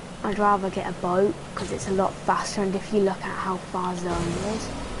I'd rather get a boat because it's a lot faster, and if you look at how far zone is,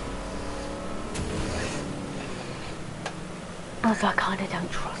 I kind of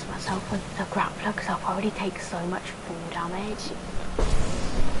don't trust myself with the grappler because I'll probably take so much fall damage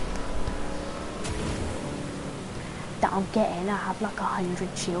that I'm getting. I have like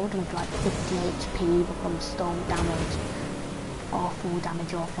 100 shield with like 50 HP from storm damage or fall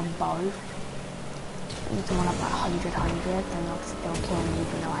damage or from both. It's one of like 100, then I'll still kill me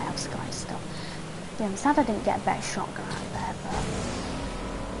even though I have Sky stuff. Yeah, I'm sad I didn't get a better shotgun out there, but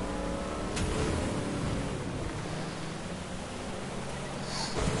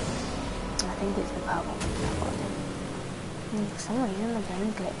I think it's the purple one I've got to do. And for some reason the game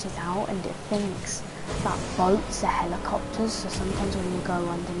glitches out and it thinks that boats are helicopters, so sometimes when you go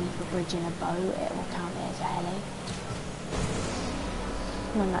underneath a bridge in a boat, it will count it as a heli.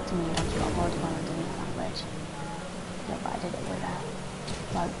 Well, that to me, I've already gone underneath that bridge. Yeah, but I did it with a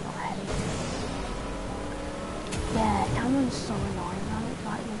boat, not a heli. Yeah, Cameron's so annoying, man.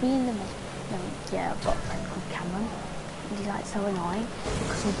 Like, we'll be in the middle. Yeah, I've got a friend called Cameron. And he's like so annoying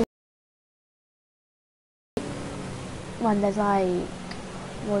because we'll be when there's like,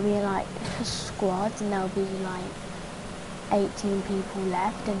 we'll be like squads and there'll be like 18 people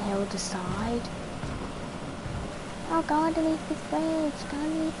left and he'll decide, oh, go underneath this bridge, go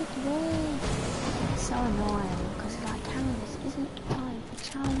underneath this bridge. It's so annoying because it's like, Cameron, this isn't time for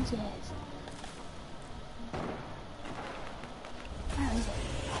challenges. Where is he?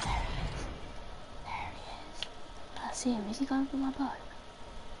 Oh, there he is. There he is. I see him. Is he going for my boat?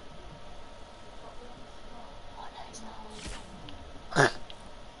 Oh, no, he's not.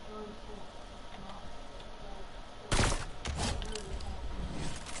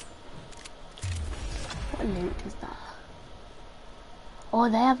 What loot is that? Oh,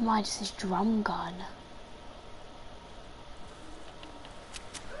 they have mine just this drum gun.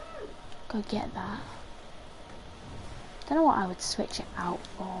 Go get that. Don't know what I would switch it out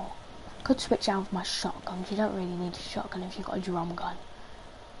for. Could switch out with my shotgun. You don't really need a shotgun if you've got a drum gun.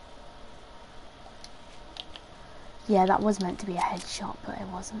 Yeah, that was meant to be a headshot, but it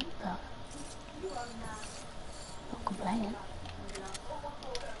wasn't. But not complaining.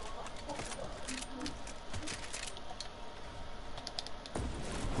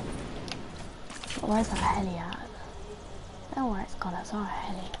 Where's that heli at? I don't know where it's gone. I saw a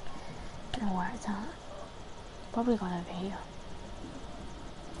heli. I don't know where it's at. Probably gone over here.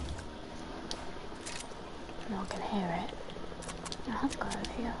 No, I can hear it. I have gone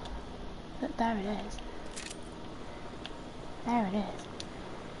over here. Look, there it is. There it is.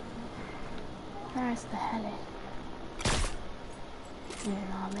 There's the heli.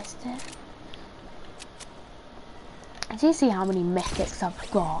 No, I missed it. Do you see how many mythics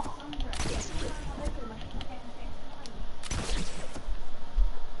I've got?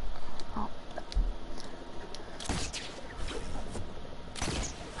 Oh.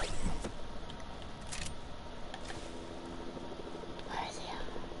 Where is he at?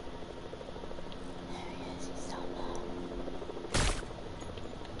 There he is, he's down there.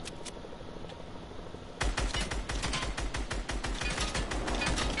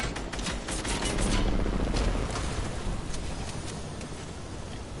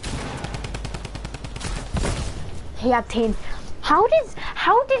 He had 10. How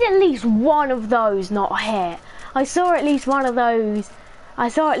did at least one of those not hit? I saw at least one of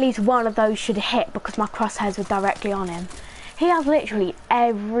those should hit because my crosshairs were directly on him. He has literally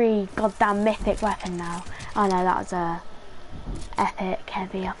every goddamn mythic weapon now. Oh no, that was a epic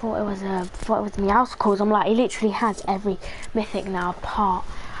heavy. I thought it was me. I was cool. I'm like, he literally has every mythic now apart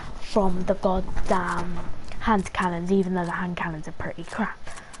from the goddamn hand cannons, even though the hand cannons are pretty crap.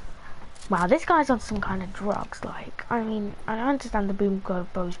 Wow, this guy's on some kind of drugs, like, I mean, I understand the boom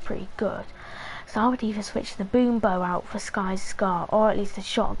bow's pretty good, so I would either switch the boom bow out for Sky's Scar, or at least a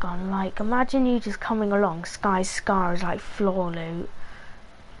shotgun. Like, imagine you just coming along, Sky's Scar is like floor loot,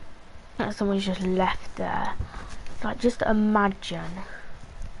 and someone's just left there, like, just imagine.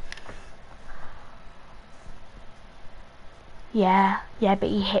 Yeah, but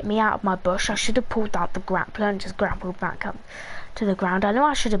he hit me out of my bush. I should have pulled out the grappler and just grappled back up to the ground. I know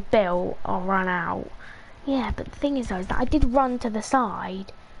I should have built or run out. Yeah, but the thing is though, is that I did run to the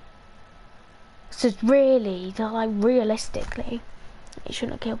side. So really, like realistically, it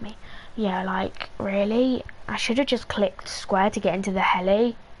shouldn't have killed me. Yeah, like really, I should have just clicked square to get into the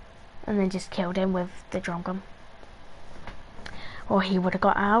heli, and then just killed him with the drum gun. Or he would have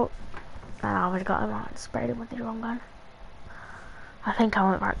got out, and I would have got him out and sprayed him with the drum gun. I think I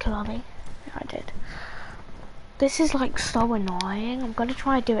went right to lobby. Yeah, I did. This is like so annoying. I'm gonna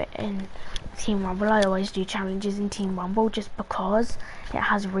try to do it in Team Rumble. I always do challenges in Team Rumble just because it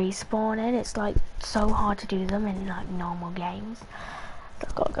has respawn in. It's like so hard to do them in like normal games. So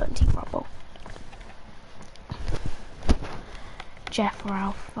I've got to go in Team Rumble. Jeff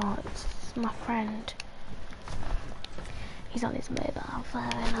Ralph, oh, it's my friend. He's on his mobile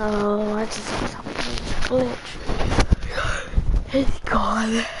phone. Oh, I just saw something glitch. It's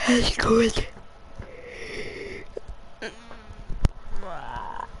gone. It's good.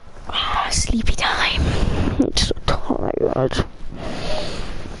 Sleepy time. I'm so tired. I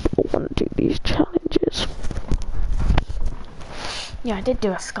want to do these challenges. Yeah, I did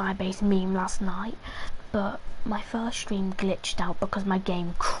do a Skybase meme last night, but my first stream glitched out because my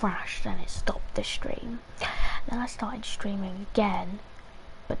game crashed and it stopped the stream. Then I started streaming again,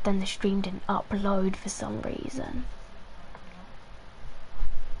 but then the stream didn't upload for some reason.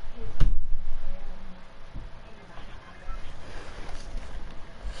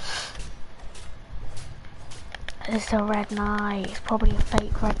 It's a red knight. It's probably a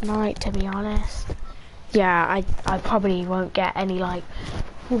fake red knight, to be honest. Yeah, I probably won't get any like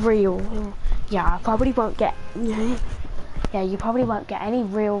real. Yeah, I probably won't get. Yeah, you probably won't get any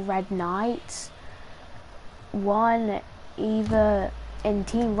real red knights. One, either in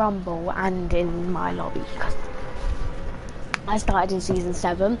Team Rumble and in my lobby, because I started in Season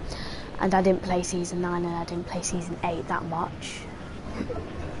 7 and I didn't play Season 9 and I didn't play Season 8 that much.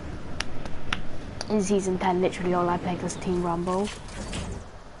 In Season 10, literally all I played was Team Rumble.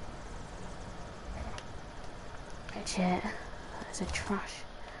 Shit, there's a trash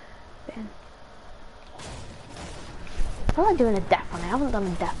bin. I feel like doing a death run. I haven't done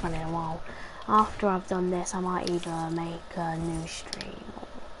a death run in a while. After I've done this, I might either make a new stream or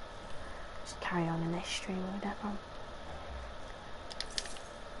just carry on in this stream with a death run.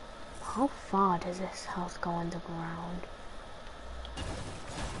 How far does this house go underground?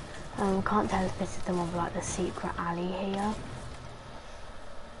 Can't tell if this is the one with like the secret alley here.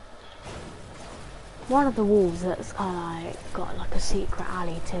 One of the walls that's kind of like got like a secret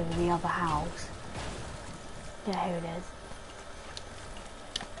alley to the other house. Yeah, here it is.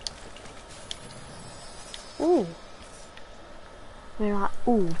 Ooh. I mean, like,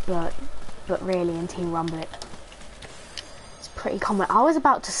 ooh, but really in Team Rumble it's pretty common. I was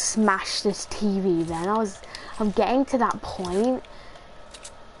about to smash this TV then. I'm getting to that point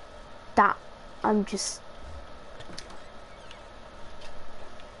that I'm just...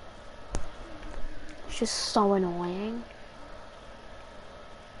 It's just so annoying.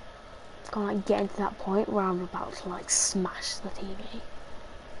 It's kind of like getting to that point where I'm about to like smash the TV.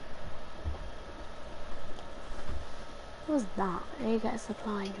 What was that? Did he get a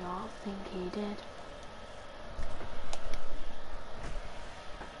supply drop? I think he did.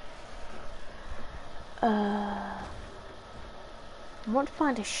 I want to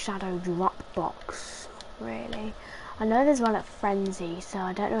find a shadow drop box, really. I know there's one at Frenzy, so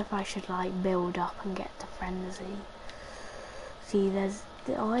I don't know if I should like build up and get to Frenzy. See, there's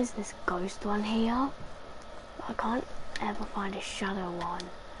always this ghost one here. I can't ever find a shadow one.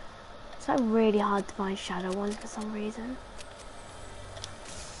 It's like really hard to find shadow ones for some reason.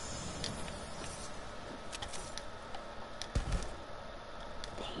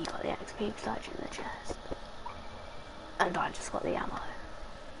 He got the XP clutch in the chest. And I just got the ammo.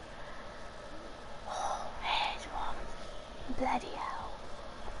 Oh, here's one. Bloody hell.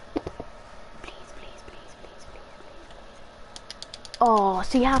 Please, please, please, please, please, please. Oh,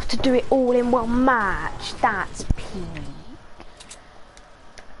 so you have to do it all in one match. That's peak.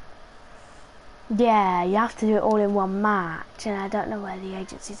 Yeah, you have to do it all in one match, and I don't know where the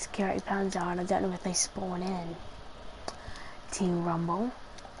agency security plans are, and I don't know if they spawn in Team Rumble.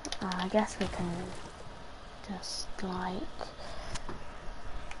 I guess we can just like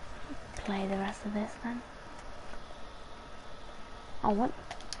play the rest of this then. I want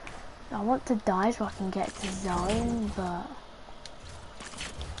to die so I can get to zone, but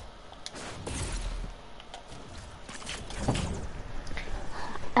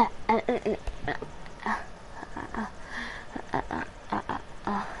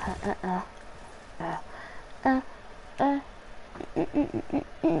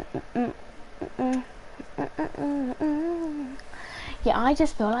yeah, I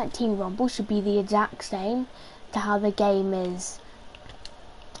just feel like Team Rumble should be the exact same to how the game is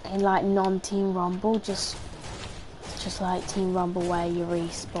in like non-Team Rumble, just like Team Rumble where you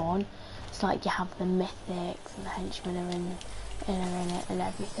respawn. It's like you have the mythics and the henchmen are in it and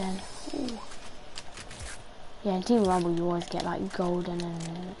everything. Ooh. Yeah, in Team Rumble you always get like golden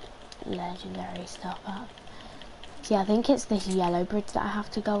and legendary stuff up. See, I think it's this yellow bridge that I have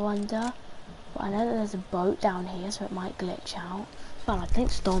to go under. But I know that there's a boat down here, so it might glitch out. Well, I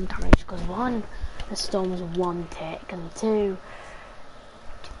think storm damage, because one, the storm was 1 tick, and 2,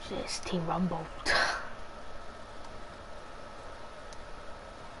 it's Team Rumble.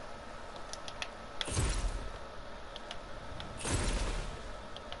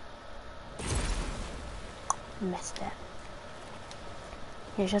 Missed it.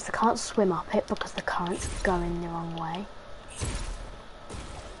 Yeah, it's just I can't swim up it because the current's going the wrong way.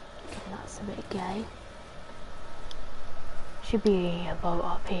 Okay, that's a bit gay. Should be a boat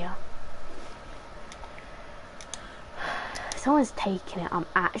up here. If someone's taking it, I'm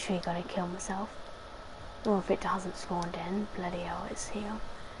actually gonna kill myself. Or if it hasn't spawned in, bloody hell, it's here.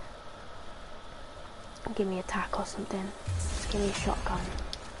 Give me a tack or something. Just give me a shotgun.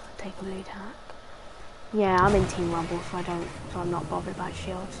 I'll take a blue tack. Yeah, I'm in Team Rumble, so I'm not bothered about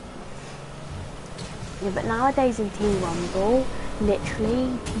shields. Yeah, but nowadays in Team Rumble,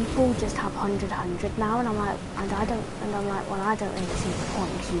 literally people just have 100 now, and I'm like, well, I don't really see the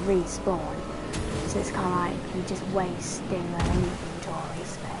point because you respawn. So it's kind of like you're just wasting inventory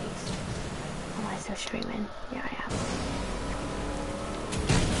space. Am I still streaming? Yeah, I am.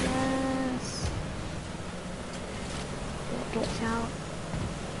 Yes. Did it glitch out?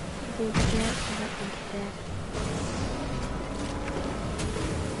 Did it glitch? I don't think it did.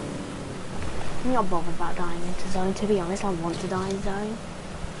 I'm not bothered about dying into zone, to be honest. I want to die in zone,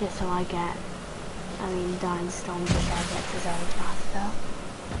 just so I get, die in storm just so I get to zone faster.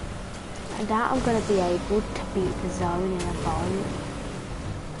 I doubt I'm going to be able to beat the zone in a boat.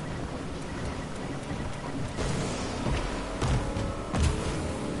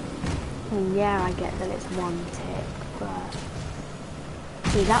 Yeah, I get that it's 1 tick, but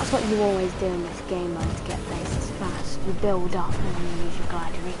see, that's what you always do in this game mode to get places fast. You build up and then you use your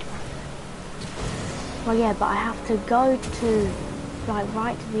glider. Well, yeah, but I have to go to, like,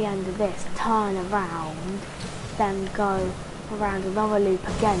 right to the end of this, turn around, then go around another loop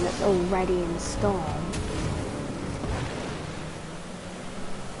again that's already in storm.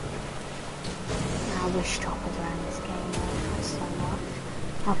 I wish choppers were in this game mode so much.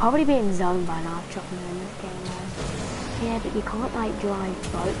 I'll probably be in zone by now if choppers are in this game mode. Yeah, but you can't, like, drive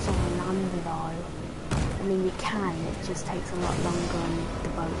boats on land though. I mean, you can, it just takes a lot longer and the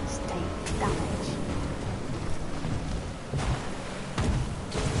boats take damage.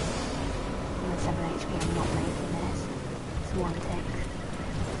 I'm not making this. It's 1 tick.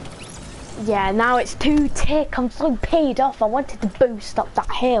 Yeah, now it's 2 tick. I'm so paid off. I wanted to boost up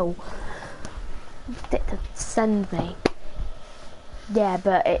that hill. It to send me. Yeah,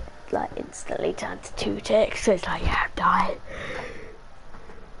 but it like instantly turned to 2 ticks. So it's like, yeah, die.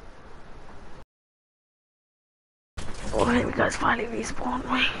 Oh, I think we guys finally respawned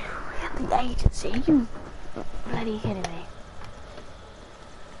me. We had the agency. Are you bloody kidding me?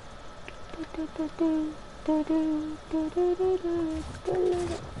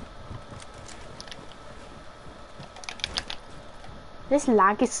 This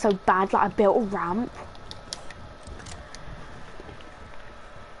lag is so bad, like I built a ramp.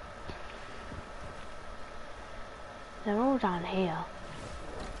 They're all down here.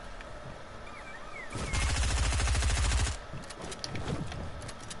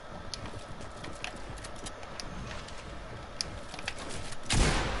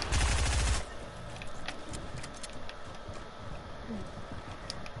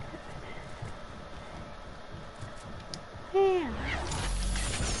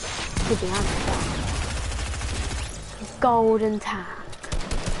 Golden tag.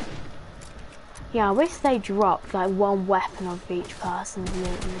 Yeah, I wish they dropped like 1 weapon of each person's loot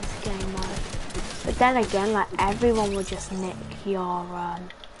in this game mode. But then again, like everyone will just nick your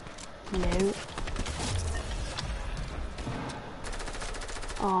loot.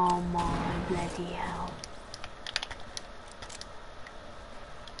 Oh my bloody hell.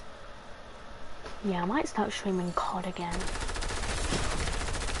 Yeah, I might start streaming COD again.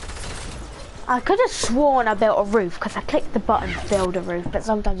 I could have sworn I built a roof because I clicked the button to build a roof, but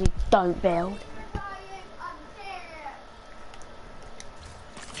sometimes you don't build. I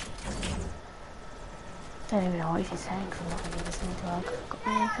don't even know what she's saying because I'm not really listening to her. Got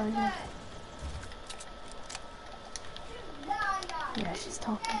my earphone here. Yeah, she's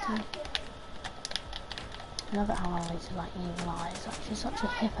talking to me. I love it how I always like lies. Like she's such a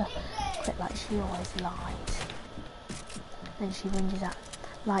hypocrite. Like she always lies. Then she whinges at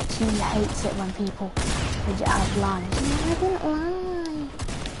Like, she hates it when people legit have lines. She's like, I didn't lie.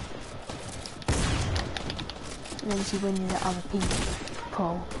 And then she wins at other people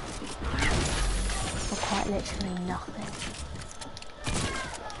for quite literally nothing.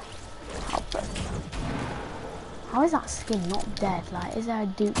 How is that skin not dead? Like, is there a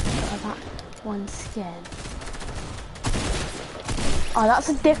duplicate of that one skin? Oh, that's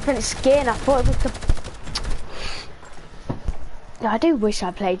a different skin. I thought it was the... Yeah, I do wish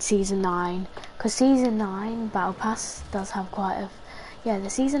I played Season 9. Because Season 9 Battle Pass does have quite a... Yeah, the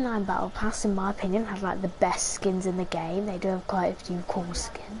Season 9 Battle Pass, in my opinion, has like the best skins in the game. They do have quite a few cool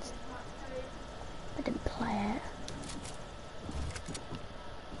skins. I didn't play it.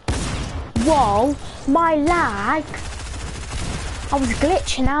 Whoa, my lag! I was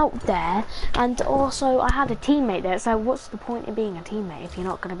glitching out there, and also I had a teammate there, so what's the point of being a teammate if you're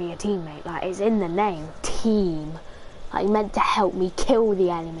not going to be a teammate? Like, it's in the name, team. Like, you're meant to help me kill the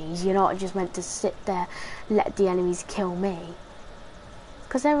enemies, you're not just meant to sit there, let the enemies kill me.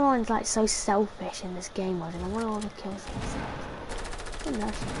 Because everyone's like so selfish in this game mode, and I want all the kills themselves. Who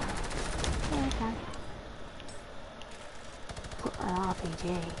knows? Yeah, okay. Put an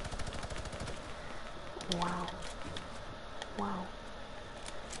RPG. Wow. Wow.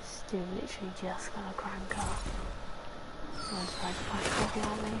 Still literally just gonna crank up. Someone's tried to pass coffee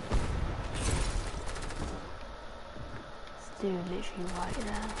on me. Still literally right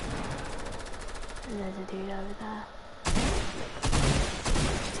there. And there's a dude over there.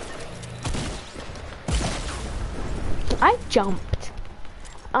 I jumped.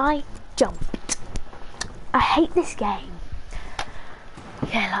 I hate this game.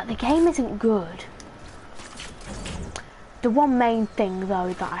 Yeah, like, the game isn't good. The one main thing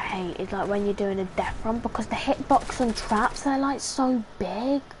though that I hate is like when you're doing a death run, because the hitbox and traps, they're like so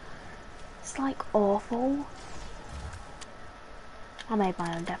big. It's like awful. I made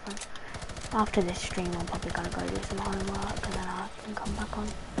my own death run. After this stream I'm probably gonna go do some homework and then I can come back on.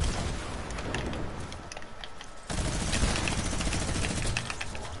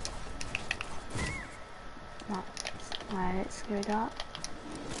 Right, let's screw it up.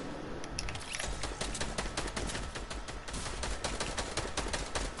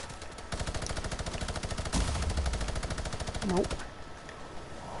 Nope.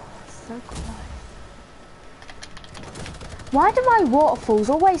 So close. Why do my waterfalls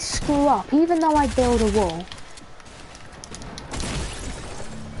always screw up even though I build a wall?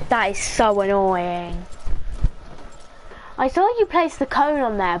 That is so annoying. I saw you place the cone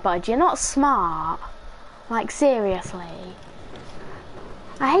on there, bud. You're not smart. Like, seriously.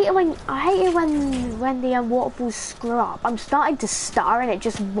 I hate it when the waterfalls screw up. I'm starting to stutter and it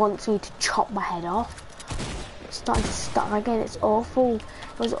just wants me to chop my head off. It's starting to stutter again. It's awful.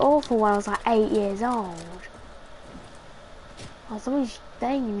 It was awful when I was like 8 years old. I was always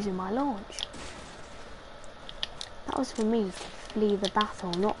there using my launch. That was for me to flee the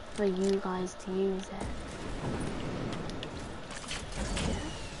battle, not for you guys to use it.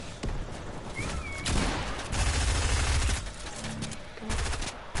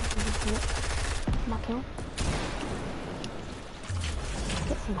 My kill.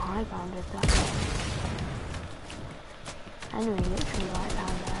 Get some high ground with that. Enemy literally right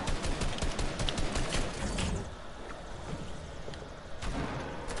down there.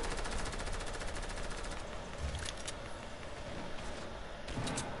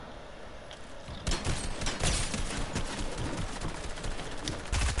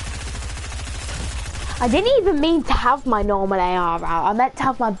 I didn't even mean to have my normal AR out. I meant to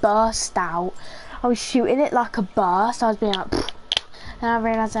have my burst out. I was shooting it like a burst. I was being like, pfft. Then I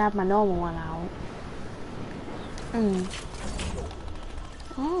realised I had my normal one out.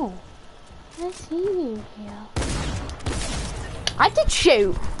 Oh, I see you here. I did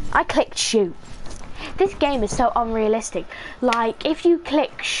shoot. I clicked shoot. This game is so unrealistic. Like, if you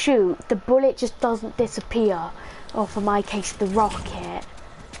click shoot, the bullet just doesn't disappear. Or for my case, the rocket.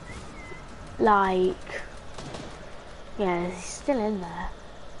 Like, yeah, he's still in there.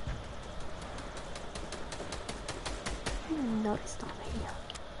 No, it's not here.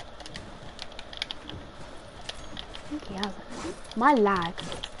 I think he has it. My lag.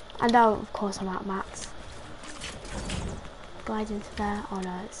 And oh, of course I'm at max. Glide into there. Oh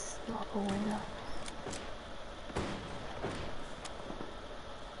no, it's not a window.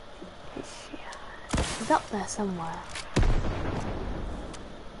 She's up there somewhere.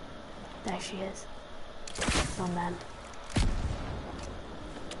 There she is. It's on them.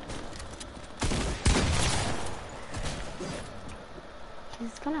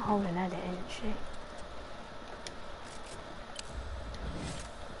 She's gonna hold an edit, isn't she?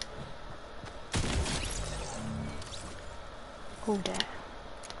 Hold it.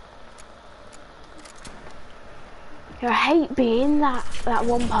 I hate being that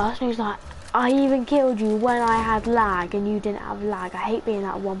one person who's like, I even killed you when I had lag and you didn't have lag. I hate being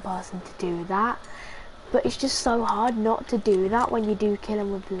that one person to do that. But it's just so hard not to do that when you do kill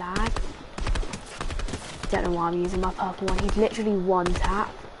him with lag. Don't know why I'm using my purple one. He's literally one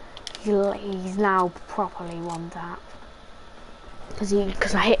tap. He's now properly one tap.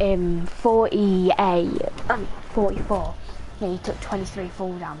 Because I hit him 44. Yeah, he took 23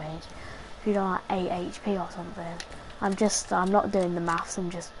 full damage. He's on like 8 HP or something. I'm not doing the maths, I'm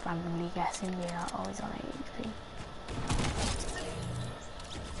just randomly guessing, yeah, oh, he's on 8 HP.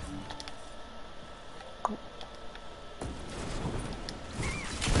 Cool.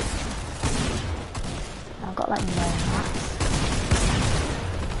 I've got like no maths.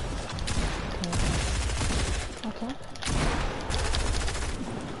 Okay.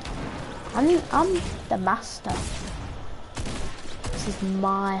 I'm the master. This is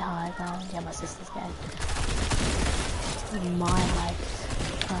my high ground. Yeah, my sister's getting. My high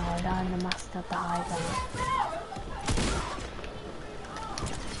ground. I'm the master of the high ground.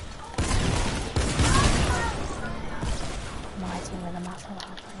 My team with the master of the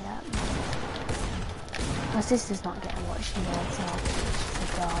high ground. Yeah. My sister's not getting what she wants. So she's a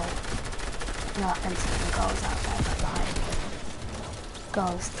girl. No offense to the girls out there, but like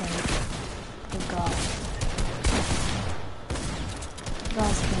girls think the girl.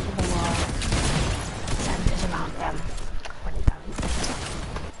 Girls think of the world centers around them when it don't.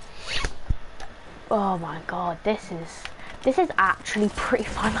 Oh my god, this is actually pretty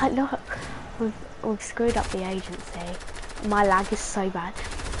fun. Like look, we've screwed up the agency. My lag is so bad.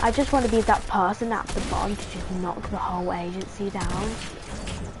 I just want to be that person at the bottom to just knock the whole agency down.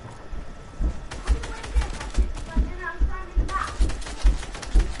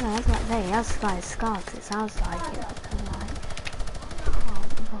 No, that's what I'm saying. He has like scars. It sounds like it.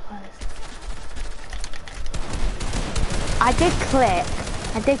 I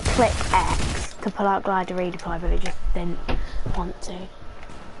did click X to pull out glider redeploy, but it just didn't want to.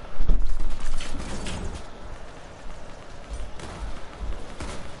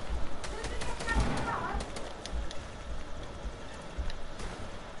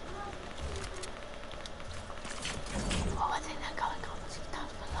 Oh, I think they're going on to stand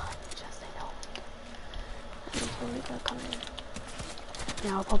for lunch, as they don't. That's really good coming.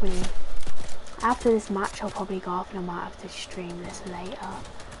 Yeah, I'll probably. After this match, I'll probably go off and I might have to stream this later.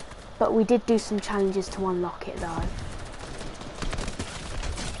 But we did do some challenges to unlock it though.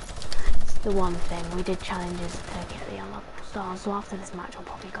 It's the one thing, we did challenges to get the unlockable stars. So after this match, I'll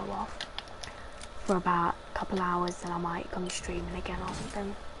probably go off for about a couple hours, then I might come streaming again or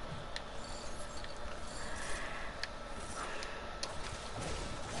something.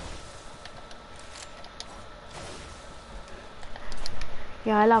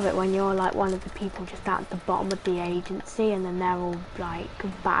 Yeah, I love it when you're like one of the people just at the bottom of the agency and then they're all like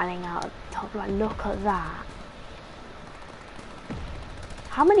battling out at the top. Like, look at that.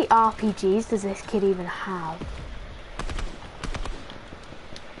 How many RPGs does this kid even have?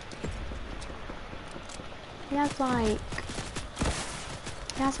 He has like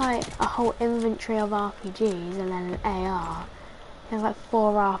a whole inventory of RPGs and then an AR. He has like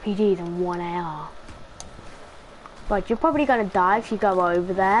 4 RPGs and 1 AR. But you're probably gonna die if you go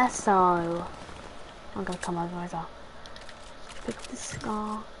over there, so I'm gonna come over as well. Pick up the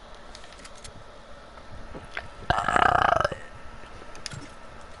scar.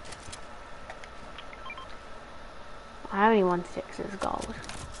 I only wanted it because it's gold.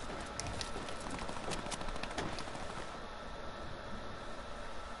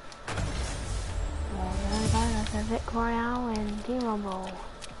 That's a Vic Royale and D-Rumble.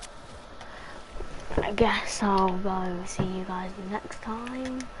 I guess I'll go see you guys next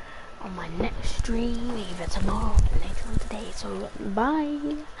time on my next stream, either tomorrow or later on today. So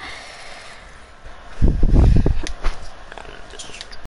bye.